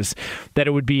there was that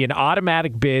it would be an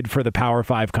automatic bid for the Power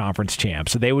 5 conference champ.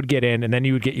 So they would get in, and then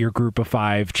you would get your Group of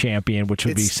 5 champion, which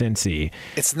would be Cincy.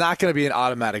 It's not going to be an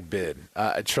automatic bid.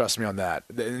 Trust me on that.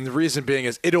 And the reason being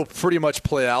is it'll pretty much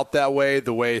play out that way,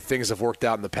 the way things have worked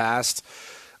out in the past.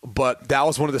 But that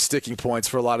was one of the sticking points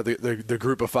for a lot of the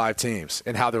Group of 5 teams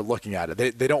and how they're looking at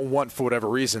it. They don't want, for whatever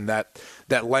reason, that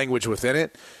language within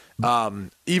it.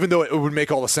 Even though it would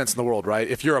make all the sense in the world, right?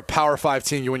 If you're a Power 5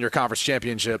 team, you win your conference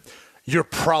championship, you're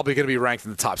probably going to be ranked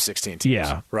in the top 16 teams.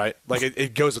 Yeah. Right? Like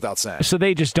it goes without saying. So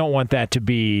they just don't want that to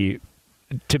be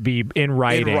in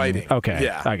writing. In writing. Okay.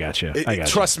 Yeah. I got you.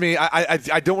 Trust me,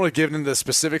 I don't want to get into the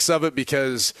specifics of it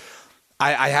because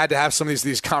I had to have some of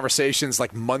these conversations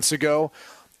like months ago.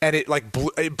 And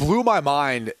it blew my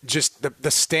mind, just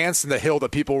the stance and the hill that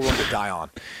people were willing to die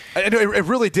on. And it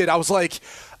really did. I was like,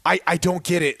 I don't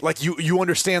get it. Like you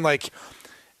understand, like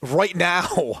right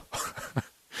now,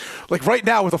 like right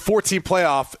now with a 4-team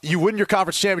playoff, you win your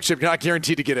conference championship, you're not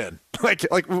guaranteed to get in.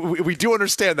 Like we do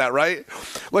understand that, right?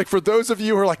 Like for those of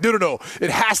you who are like, no,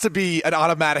 it has to be an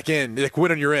automatic in, like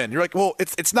win and you're in. You're like, well,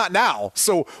 it's not now.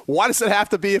 So why does it have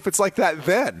to be if it's like that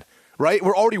then, right?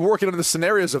 We're already working on the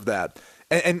scenarios of that.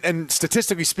 And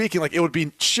statistically speaking, like it would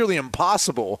be surely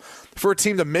impossible for a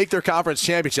team to make their conference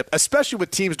championship, especially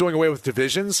with teams doing away with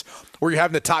divisions where you're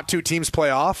having the top 2 teams play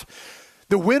off.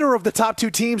 The winner of the top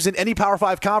 2 teams in any Power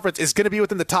 5 conference is going to be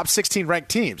within the top 16 ranked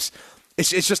teams. It's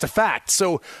just a fact.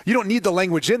 So you don't need the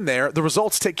language in there. The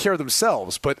results take care of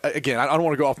themselves. But again, I don't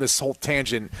want to go off this whole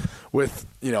tangent with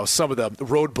some of the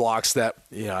roadblocks that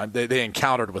they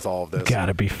encountered with all of this.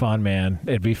 Gotta be fun, man.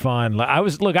 It'd be fun. I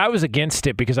was against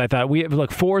it because I thought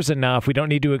 4's enough. We don't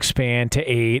need to expand to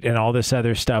 8 and all this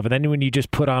other stuff. And then when you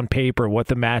just put on paper what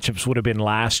the matchups would have been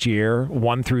last year,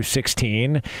 1 through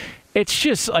 16. It's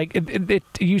just like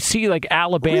you see like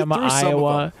Alabama,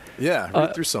 Iowa. Yeah,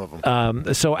 read through some of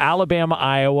them. So Alabama,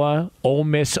 Iowa, Ole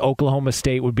Miss, Oklahoma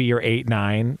State would be your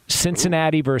 8-9.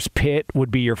 Cincinnati versus Pitt would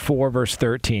be your 4 versus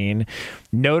 13.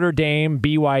 Notre Dame,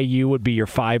 BYU would be your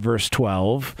 5 versus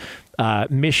 12.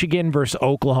 Michigan versus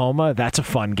Oklahoma, that's a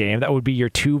fun game. That would be your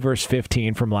 2 versus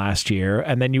 15 from last year.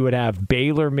 And then you would have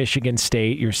Baylor, Michigan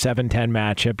State, your 7-10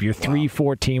 matchup. Your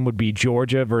 3-14 would be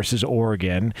Georgia versus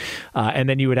Oregon. And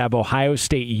then you would have Ohio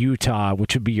State, Utah,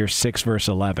 which would be your 6 versus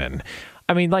 11.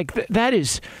 I mean, like, that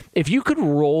is, if you could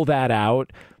roll that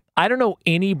out, I don't know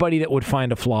anybody that would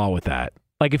find a flaw with that.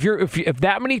 Like if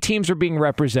that many teams are being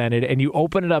represented and you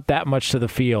open it up that much to the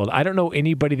field, I don't know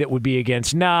anybody that would be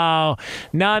against. No,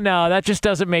 that just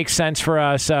doesn't make sense for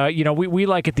us. We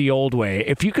like it the old way.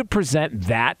 If you could present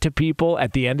that to people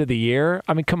at the end of the year,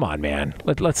 I mean, come on, man,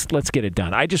 let's get it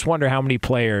done. I just wonder how many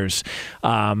players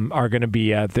are going to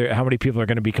be there. How many people are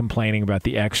going to be complaining about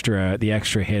the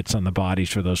extra hits on the bodies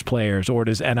for those players, or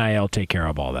does NIL take care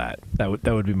of all that? That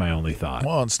would be my only thought.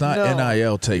 Well, it's not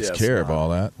NIL takes care of all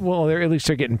that. Well, they're at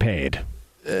least. They're getting paid.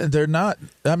 They're not.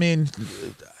 I mean,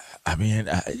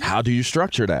 how do you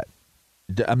structure that?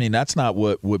 I mean, that's not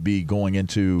what would be going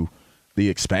into the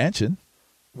expansion.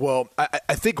 Well,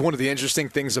 I think one of the interesting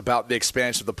things about the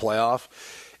expansion of the playoff,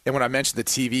 and when I mentioned the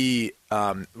TV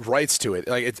rights to it,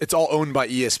 like it's all owned by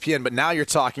ESPN, but now you're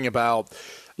talking about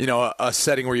a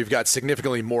setting where you've got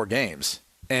significantly more games,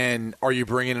 and are you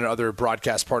bringing in other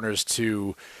broadcast partners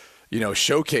to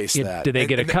showcase that? Do they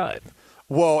get a cut?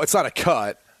 Well, it's not a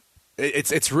cut.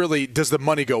 It's really, does the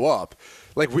money go up?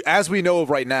 Like as we know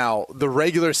right now, the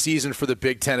regular season for the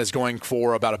Big Ten is going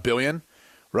for about $1 billion,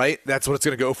 right? That's what it's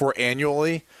going to go for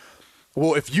annually.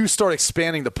 Well, if you start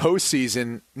expanding the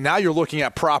postseason, now you're looking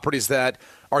at properties that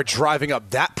are driving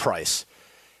up that price.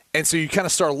 And so you kind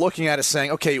of start looking at it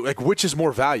saying, okay, like which is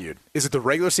more valued? Is it the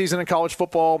regular season in college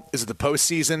football? Is it the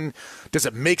postseason? Does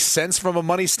it make sense from a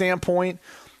money standpoint?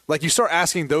 Like you start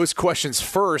asking those questions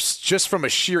first, just from a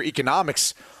sheer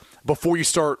economics, before you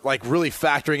start like really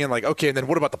factoring in like, okay, and then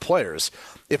what about the players?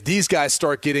 If these guys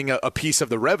start getting a piece of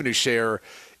the revenue share,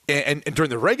 and during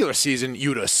the regular season,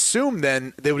 you'd assume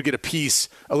then they would get a piece,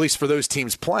 at least for those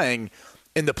teams playing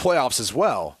in the playoffs as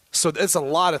well. So it's a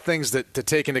lot of things to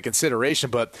take into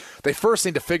consideration, but they first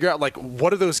need to figure out like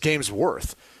what are those games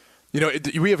worth?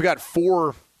 We have got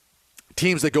 4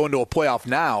 teams that go into a playoff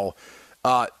now.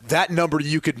 That number,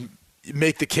 you could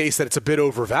make the case that it's a bit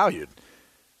overvalued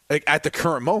at the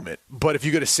current moment. But if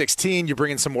you go to 16, you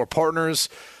bring in some more partners,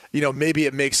 maybe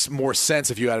it makes more sense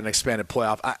if you had an expanded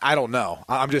playoff. I don't know.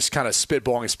 I'm just kind of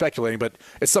spitballing and speculating, but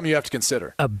it's something you have to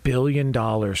consider. $1 billion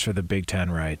for the Big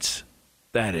Ten rights.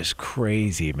 That is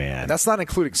crazy, man. And that's not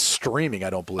including streaming, I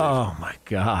don't believe. Oh, my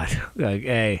God.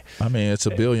 Hey. I mean, it's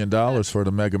 $1 billion for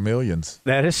the Mega Millions.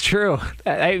 That is true.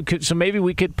 So maybe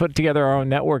we could put together our own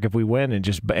network if we win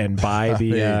and buy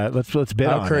the let's bid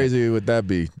on it. How crazy would that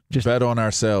be? Just bet on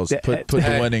ourselves. Put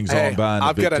the winnings on buying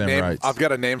the Big Ten rights. I've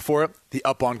got a name for it. The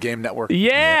Up On Game Network.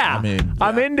 Yeah.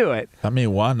 I'm into it. I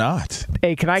mean, why not?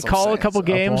 Hey, can I call a couple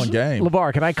games? Up On Game.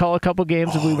 LeVar, can I call a couple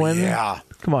games if we win? Yeah.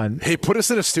 Come on. Hey, put us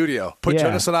in a studio. Put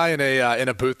Jonas and I in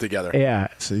a booth together. Yeah.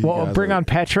 Well, bring on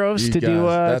Petros to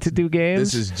do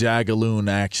games. This is Jagaloon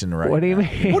action right now. What do you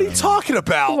mean? What are you talking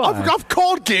about? I've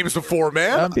called games before,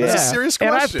 man. That's a serious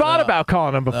question. And I've thought about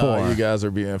calling them before. You guys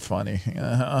are being funny.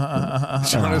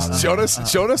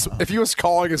 Jonas, if he was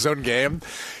calling his own game,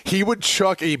 he would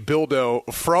chuck a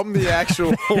dildo from the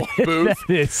actual booth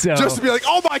just to be like,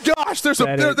 "Oh my gosh, there's a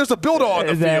dildo on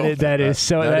the field." That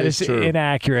is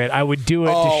inaccurate. I would do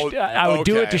it.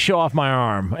 Do it to show off my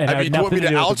arm. And I mean, you want me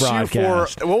to out you for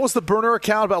what was the burner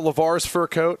account about LeVar's fur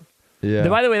coat? Yeah.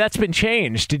 By the way, that's been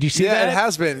changed. Did you see that? Yeah, it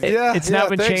has been. It's now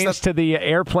been changed to the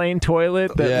airplane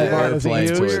toilet that LeVar doesn't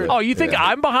use. Toilet. Oh, you think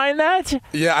I'm behind that?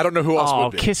 Yeah, I don't know who else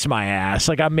would be. Kiss my ass.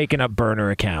 Like I'm making up burner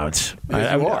accounts.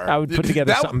 Yeah, I would put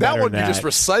together something better that would than be just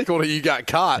recycled and you got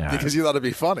caught because you thought it'd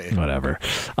be funny. Whatever.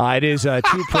 It is 2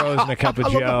 pros and a cup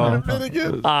of Joe.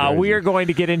 We are going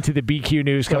to get into the BQ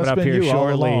news coming up here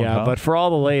shortly. But for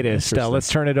all the latest, let's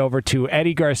turn it over to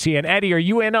Eddie Garcia. And Eddie, are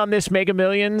you in on this Mega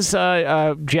Millions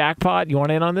jackpot? You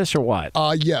want in on this or what?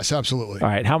 Yes, absolutely. All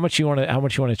right. How much you want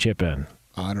to chip in?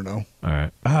 I don't know. All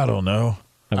right. I don't know.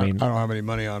 I don't have any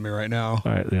money on me right now.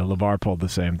 All right. LeVar pulled the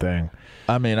same thing.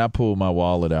 I mean, I pulled my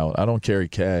wallet out. I don't carry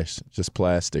cash, just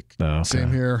plastic. Oh, okay.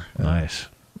 Same here. Nice.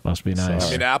 Must be nice.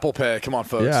 I mean, Apple Pay. Come on,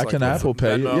 folks. Yeah, I can Apple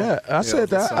Pay. Yeah, I said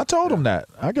that. I told him that.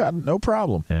 I got no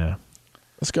problem. Yeah.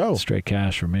 Let's go. Straight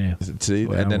cash for me. See,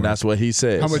 and then that's what he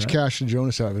says. How much cash did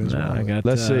Jonas have in his wallet?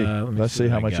 Let's see. Let's see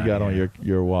how much you got on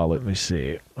your wallet. Let me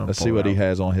see. Let's see what he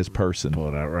has on his person. Pull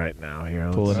it out right now. Here,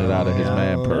 pulling it out of his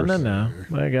man purse. No.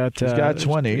 I got. He's got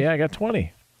 20. Yeah, I got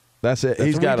 20. That's it.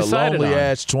 He's got a lonely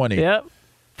ass 20. Yep.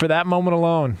 For that moment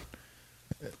alone.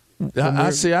 I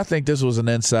think this was an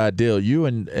inside deal. You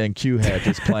and Q had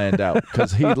this planned out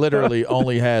because he literally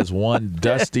only has one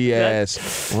dusty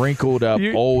ass, wrinkled up,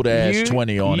 old ass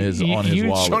 20 on his wallet.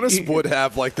 Jonas would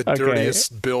have like the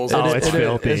dirtiest bills. Oh, it's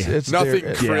filthy. It's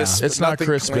nothing crisp. It's not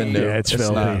crisp in there. Yeah, it's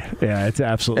filthy. Yeah, it's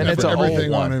absolutely. And it's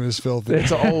everything on him is filthy.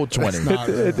 It's an old 20.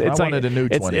 It's I wanted a new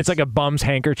 20. It's like a bum's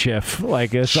handkerchief.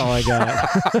 Like that's all I got.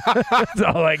 That's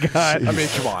all I got. I mean,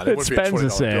 come on. It spends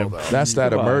the same. That's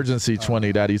that emergency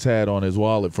 20 that he's had on his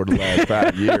wallet for the last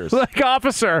 5 years. Like,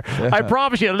 officer, I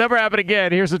promise you it'll never happen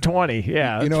again. Here's a 20.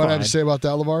 Yeah. You know what I have to say about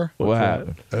that, LeVar? What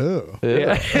happened? Oh.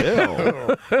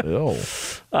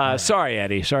 Yeah. Sorry,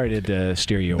 Eddie. Sorry to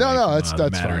steer you away from the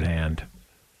matter at hand.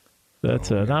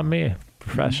 That's not me.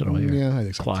 Professional here. Yeah, I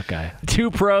think so. Clock guy. 2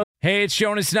 pros. Hey, it's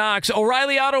Jonas Knox.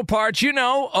 O'Reilly Auto Parts,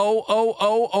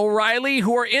 O'Reilly,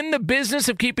 who are in the business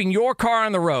of keeping your car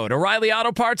on the road. O'Reilly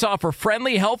Auto Parts offer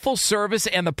friendly, helpful service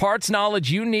and the parts knowledge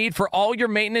you need for all your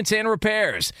maintenance and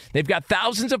repairs. They've got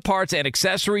thousands of parts and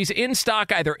accessories in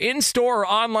stock, either in-store or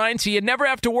online, so you never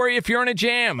have to worry if you're in a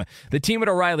jam. The team at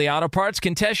O'Reilly Auto Parts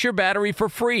can test your battery for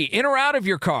free, in or out of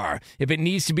your car. If it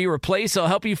needs to be replaced, they'll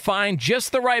help you find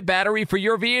just the right battery for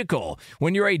your vehicle.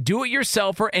 When you're a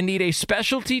do-it-yourselfer and need a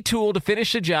specialty tool to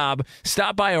finish the job,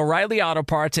 stop by O'Reilly Auto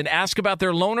Parts and ask about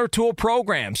their loaner tool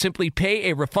program. Simply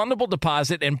pay a refundable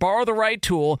deposit and borrow the right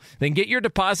tool, then get your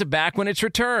deposit back when it's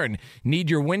returned. Need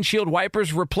your windshield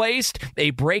wipers replaced,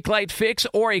 a brake light fix,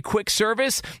 or a quick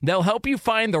service? They'll help you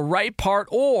find the right part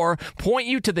or point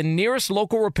you to the nearest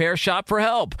local repair shop for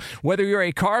help. Whether you're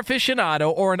a car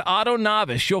aficionado or an auto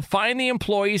novice, you'll find the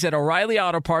employees at O'Reilly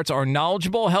Auto Parts are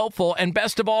knowledgeable, helpful, and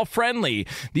best of all, friendly.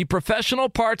 The professional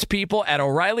parts people at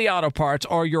O'Reilly Auto Parts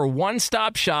are your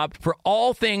one-stop shop for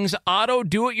all things auto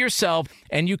do-it-yourself,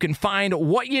 and you can find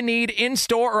what you need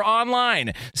in-store or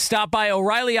online. Stop by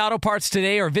O'Reilly Auto Parts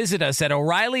today or visit us at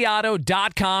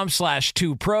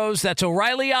O'ReillyAuto.com/2pros. That's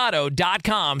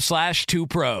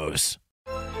O'ReillyAuto.com/2pros.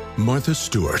 Martha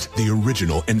Stewart, the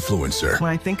original influencer. When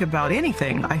I think about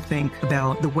anything, I think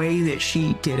about the way that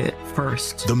she did it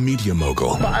first. The media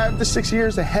mogul. 5 to 6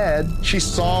 years ahead, she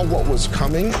saw what was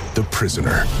coming. The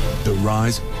prisoner. The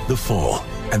rise, the fall,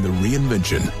 and the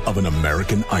reinvention of an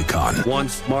American icon.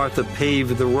 Once Martha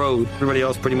paved the road, everybody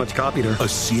else pretty much copied her. A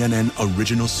CNN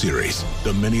original series,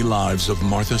 The Many Lives of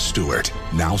Martha Stewart,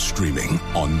 now streaming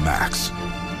on Max.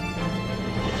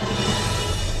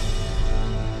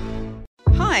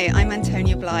 Hi, I'm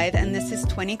Antonia Blythe, and this is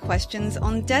 20 Questions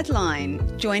on Deadline.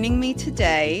 Joining me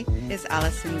today is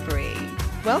Alison Brie.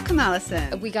 Welcome,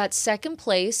 Allison. We got second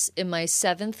place in my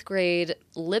 7th grade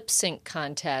lip sync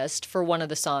contest for one of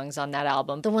the songs on that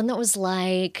album. The one that was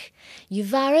like,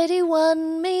 "You've already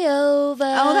won me over."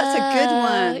 Oh, that's a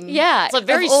good one. Yeah. It's a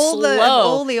very slow. Of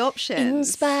all the options. In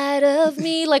spite of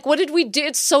me. Like, what did we do?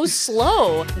 It's so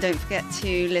slow. Don't forget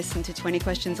to listen to 20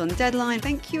 Questions on Deadline.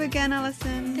 Thank you again,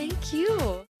 Allison. Thank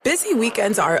you. Busy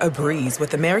weekends are a breeze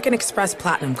with American Express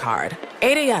Platinum Card.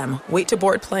 8 a.m., wait to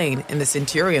board plane in the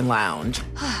Centurion Lounge.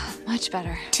 Much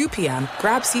better. 2 p.m.,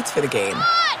 grab seats for the game.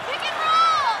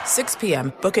 6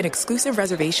 p.m., book an exclusive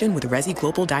reservation with Resi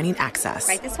Global Dining Access.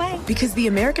 Right this way. Because the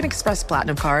American Express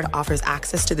Platinum Card offers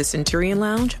access to the Centurion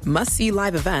Lounge, must-see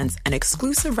live events, and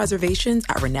exclusive reservations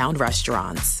at renowned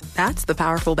restaurants. That's the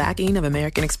powerful backing of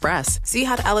American Express. See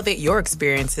how to elevate your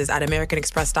experiences at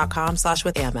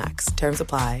americanexpress.com/withAmex. Terms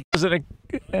apply.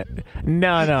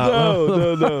 No.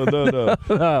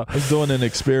 I was doing an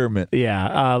experiment.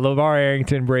 Yeah. LeVar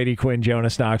Arrington, Brady Quinn,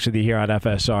 Jonas Knox with you here on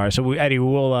FSR. So, Eddie,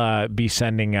 we'll be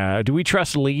sending do we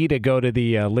trust Lee to go to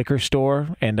the liquor store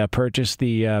and purchase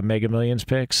the Mega Millions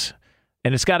picks?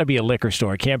 And it's got to be a liquor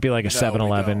store. It can't be like a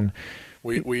 7-Eleven.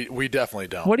 We definitely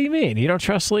don't. What do you mean? You don't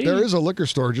trust Lee? There is a liquor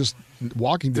store just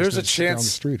walking distance There's a chance down the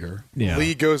street here. Yeah.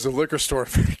 Lee goes to the liquor store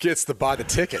and gets to buy the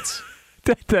tickets.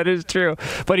 That is true,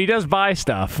 but he does buy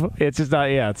stuff. It's just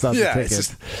not. Yeah, it's not the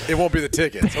tickets. It won't be the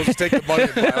tickets. He'll just take the money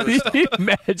and buy other stuff.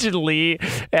 Imagine Lee,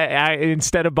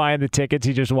 instead of buying the tickets,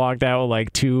 he just walked out with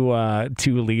like two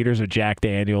liters of Jack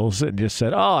Daniels and just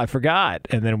said, "Oh, I forgot,"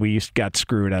 and then we got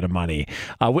screwed out of money.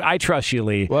 I trust you,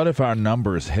 Lee. What if our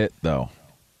numbers hit though?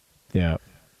 Yeah.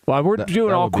 Well, we're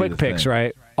doing all quick picks,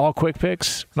 right? All quick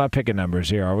picks. We're not picking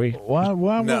numbers here, are we? Why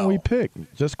won't we pick?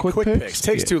 Just quick picks?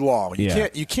 Takes too long.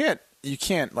 You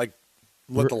can't like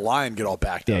let the line get all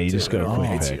backed up. Yeah, you just go to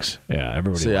quick picks. Yeah,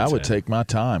 everybody. See, I would take my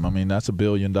time. I mean, that's $1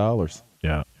 billion.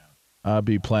 Yeah, I'd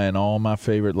be playing all my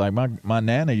favorite. Like my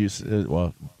nana used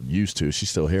to.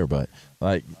 She's still here, but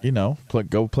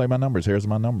go play my numbers. Here's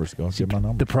my numbers. Go get my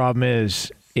numbers. The problem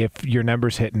is, if your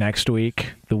numbers hit next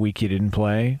week, the week you didn't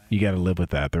play, you got to live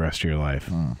with that the rest of your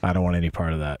life. I don't want any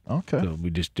part of that. Okay. So we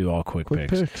just do all quick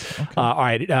picks. Okay. All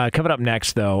right. Coming up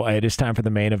next, though, it is time for the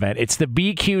main event. It's the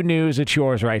BQ News. It's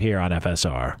yours right here on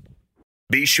FSR.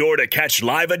 Be sure to catch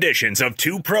live editions of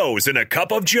Two Pros and a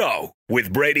Cup of Joe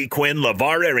with Brady Quinn,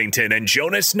 LeVar Arrington, and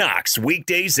Jonas Knox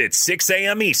weekdays at 6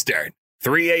 a.m. Eastern,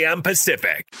 3 a.m.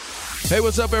 Pacific. Hey,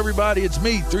 what's up, everybody? It's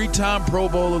me, 3-time Pro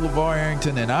Bowler LeVar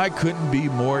Arrington, and I couldn't be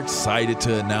more excited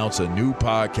to announce a new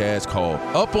podcast called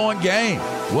Up On Game.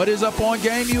 What is Up On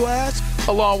Game, you ask?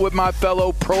 Along with my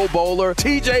fellow Pro Bowler,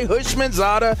 TJ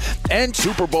Houshmandzadeh, and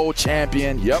Super Bowl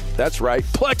champion, yep, that's right,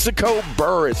 Plexico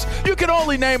Burress. You can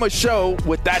only name a show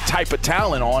with that type of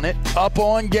talent on it. Up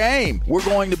On Game. We're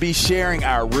going to be sharing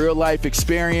our real-life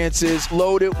experiences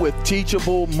loaded with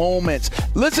teachable moments.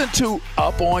 Listen to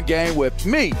Up On Game with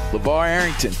me, LeVar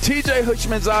Arrington, TJ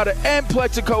Houshmandzadeh, and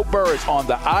Plexico Burress on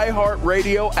the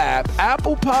iHeartRadio app,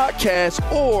 Apple Podcasts,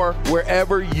 or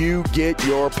wherever you get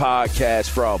your podcasts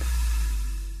from.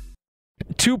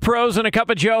 Two Pros and a Cup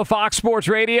of Joe, Fox Sports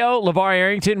Radio. LeVar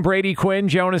Arrington, Brady Quinn,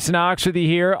 Jonas Knox with you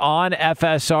here on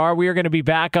FSR. We are going to be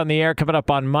back on the air coming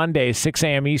up on Monday, 6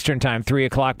 a.m. Eastern Time, 3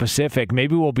 o'clock Pacific.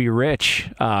 Maybe we'll be rich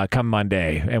come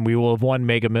Monday, and we will have won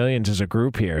Mega Millions as a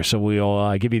group here. So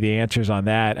we'll give you the answers on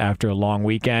that after a long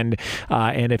weekend.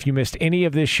 And if you missed any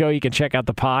of this show, you can check out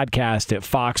the podcast at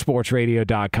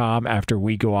foxsportsradio.com after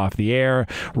we go off the air.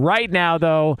 Right now,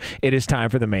 though, it is time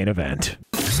for the main event.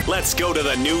 Let's go to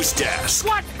the news desk.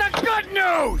 What's the good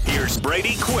news? Here's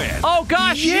Brady Quinn. Oh,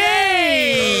 gosh.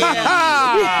 Yay!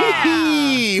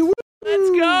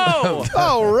 Let's go.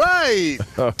 All right.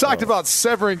 Talked about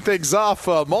severing things off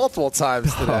multiple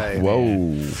times today.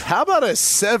 Whoa. How about a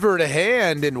severed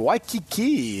hand in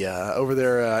Waikiki over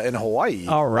there in Hawaii?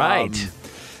 All right.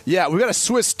 Yeah, we got a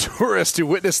Swiss tourist who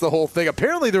witnessed the whole thing.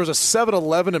 Apparently there was a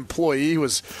 7-Eleven employee who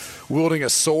was wielding a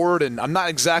sword, and I'm not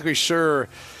exactly sure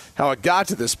how it got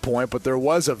to this point, but there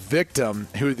was a victim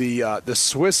who the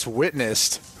Swiss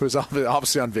witnessed, who was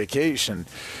obviously on vacation.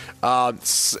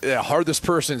 Heard this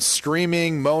person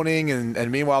screaming, moaning,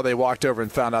 and meanwhile they walked over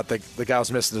and found out that the guy was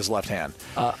missing his left hand.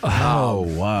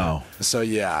 Wow. So,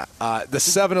 yeah, the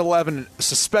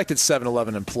suspected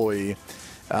 7-Eleven employee,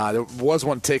 there was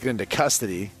one taken into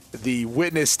custody. The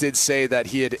witness did say that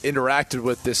he had interacted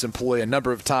with this employee a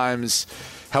number of times.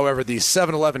 However, the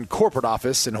 7-Eleven corporate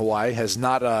office in Hawaii has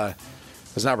not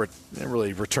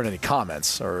really returned any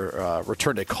comments or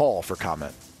returned a call for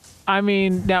comment. I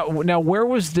mean, now, where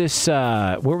was this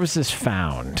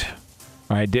found?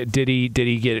 All right, did he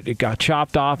get it got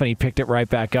chopped off and he picked it right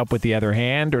back up with the other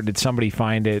hand, or did somebody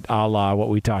find it a la what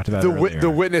we talked about earlier? The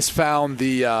witness found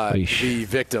the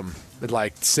victim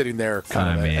like sitting there,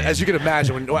 kind of. As you can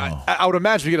imagine, I would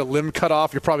imagine you get a limb cut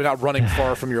off, you're probably not running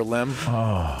far from your limb.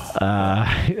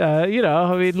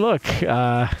 Look.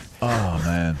 Oh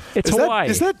man, it's Hawaii.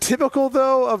 Is that typical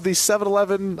though of the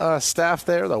 7-Eleven staff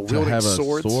there, the wielding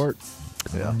swords? A sword?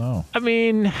 Yeah. I don't know. I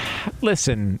mean,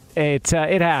 listen, it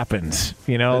happens.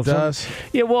 You know, it does.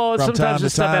 Yeah, well, from sometimes time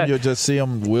to time you'll just see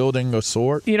them wielding a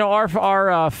sword. You know,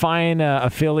 our fine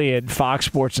affiliate Fox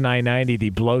Sports 990, the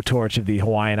blowtorch of the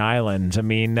Hawaiian Islands. I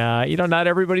mean, not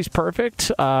everybody's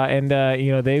perfect, and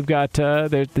they've got.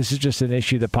 This is just an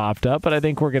issue that popped up, but I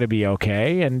think we're going to be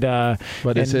okay.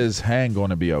 But is his hand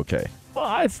going to be okay?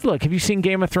 Well, look, have you seen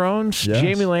Game of Thrones? Yes.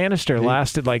 Jamie Lannister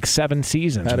lasted like 7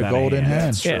 seasons. Had a golden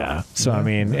hand. Yeah. So, I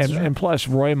mean, and plus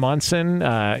Roy Munson,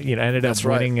 ended up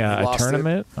winning a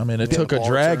tournament. I mean, it took a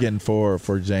dragon for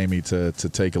Jamie to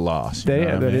take a loss.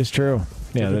 That is true.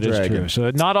 Yeah, that is true. So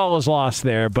not all is lost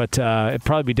there, but it'd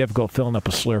probably be difficult filling up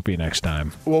a Slurpee next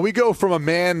time. Well, we go from a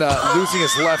man losing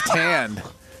his left hand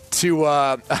to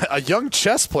a young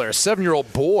chess player,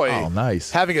 7-year-old boy. Oh,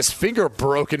 nice. Having his finger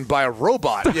broken by a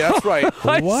robot. Yeah, that's right.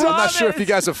 I'm not sure if you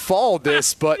guys have followed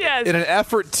this, but in an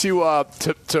effort to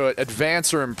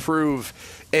advance or improve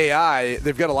AI,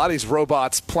 they've got a lot of these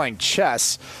robots playing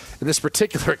chess. In this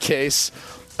particular case,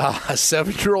 a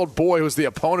 7-year-old boy who was the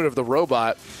opponent of the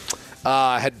robot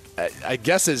had, I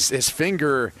guess, his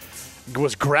finger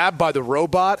was grabbed by the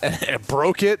robot and it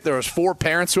broke it. There was 4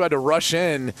 parents who had to rush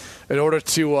in order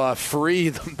to free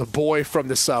the boy from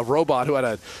this robot who had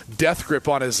a death grip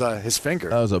on his finger.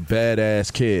 That was a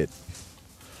badass kid.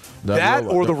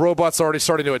 The robot's already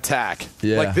starting to attack.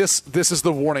 Yeah. Like this is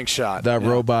the warning shot. That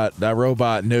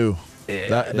robot knew.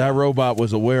 That robot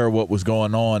was aware of what was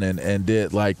going on and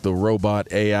did like the robot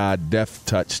AI death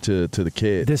touch to the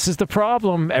kid. This is the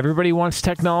problem. Everybody wants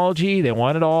technology. They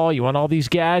want it all. You want all these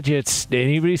gadgets. Did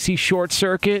anybody see Short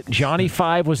Circuit? Johnny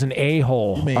Five was an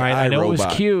a-hole. You mean all right, I know it was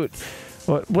cute.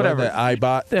 Whatever. The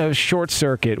iBot? Short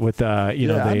Circuit with I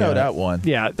know that one.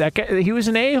 Yeah, that guy. He was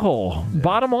an a-hole. Yeah.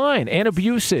 Bottom line, and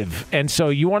abusive. And so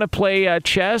you want to play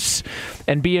chess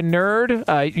and be a nerd?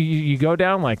 You go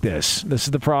down like this. This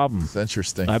is the problem. It's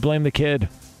interesting. I blame the kid.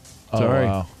 Sorry. Oh,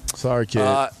 wow. Sorry,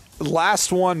 kid.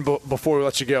 Last one before we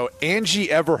let you go. Angie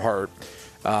Everhart.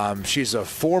 She's a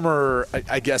former,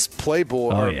 I guess,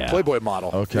 Playboy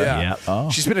model. Okay. Yeah. Oh.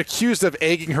 She's been accused of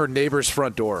egging her neighbor's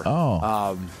front door.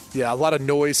 Oh. A lot of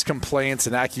noise complaints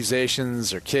and accusations.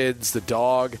 Her kids, the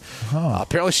dog. Oh.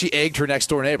 Apparently, she egged her next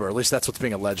door neighbor. At least that's what's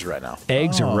being alleged right now.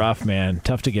 Eggs are rough, man.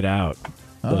 Tough to get out.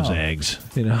 Those eggs.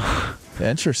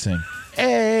 Interesting.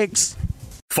 Eggs.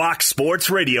 Fox Sports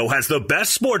Radio has the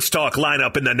best sports talk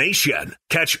lineup in the nation.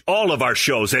 Catch all of our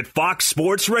shows at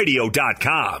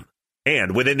foxsportsradio.com.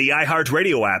 And within the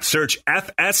iHeartRadio app, search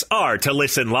FSR to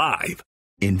listen live.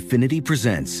 Infiniti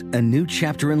presents a new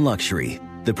chapter in luxury,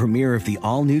 the premiere of the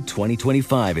all-new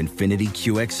 2025 Infiniti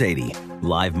QX80,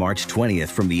 live March 20th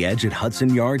from the Edge at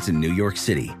Hudson Yards in New York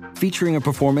City, featuring a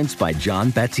performance by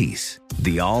John Batiste.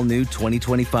 The all-new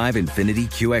 2025 Infiniti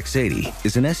QX80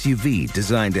 is an SUV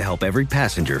designed to help every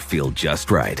passenger feel just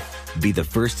right. Be the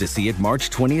first to see it March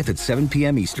 20th at 7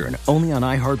 p.m. Eastern, only on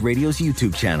iHeartRadio's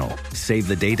YouTube channel. Save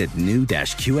the date at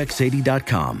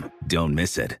new-QX80.com. Don't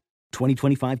miss it.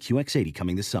 2025 QX80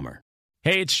 coming this summer.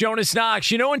 Hey, it's Jonas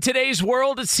Knox. In today's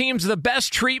world, it seems the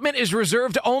best treatment is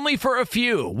reserved only for a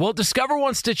few. Well, Discover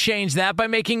wants to change that by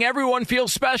making everyone feel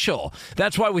special.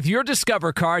 That's why with your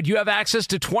Discover card, you have access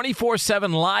to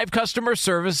 24/7 live customer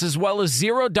service as well as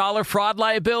 $0 fraud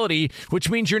liability, which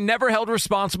means you're never held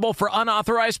responsible for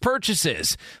unauthorized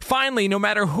purchases. Finally, no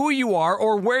matter who you are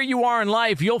or where you are in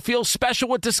life, you'll feel special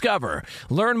with Discover.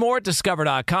 Learn more at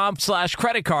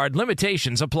discover.com/credit card.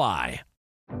 Limitations apply.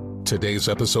 Today's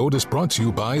episode is brought to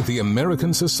you by the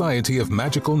American Society of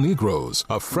Magical Negroes,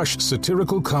 a fresh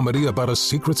satirical comedy about a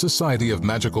secret society of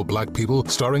magical black people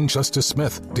starring Justice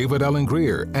Smith, David Alan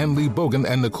Grier, Ann Lee Bogan,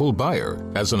 and Nicole Byer.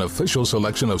 As an official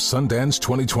selection of Sundance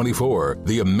 2024,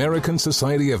 the American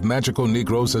Society of Magical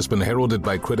Negroes has been heralded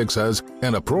by critics as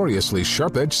an uproariously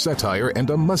sharp-edged satire and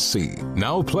a must-see.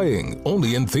 Now playing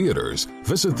only in theaters.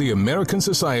 Visit the American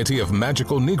Society of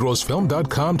Magical Negroes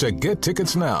Film.com to get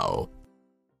tickets now.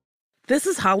 This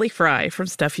is Holly Fry from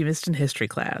Stuff You Missed in History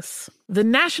class. The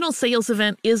national sales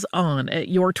event is on at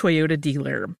your Toyota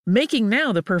dealer, making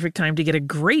now the perfect time to get a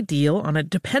great deal on a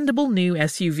dependable new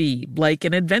SUV, like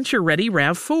an adventure-ready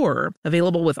RAV4.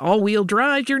 Available with all-wheel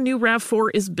drive, your new RAV4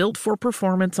 is built for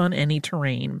performance on any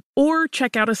terrain. Or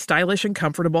check out a stylish and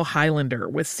comfortable Highlander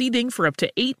with seating for up to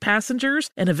 8 passengers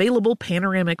and available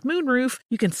panoramic moonroof.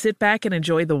 You can sit back and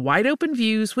enjoy the wide-open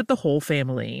views with the whole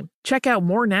family. Check out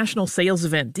more national sales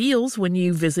event deals when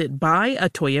you visit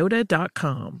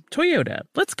buyatoyota.com. Toyota,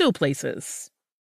 let's go places.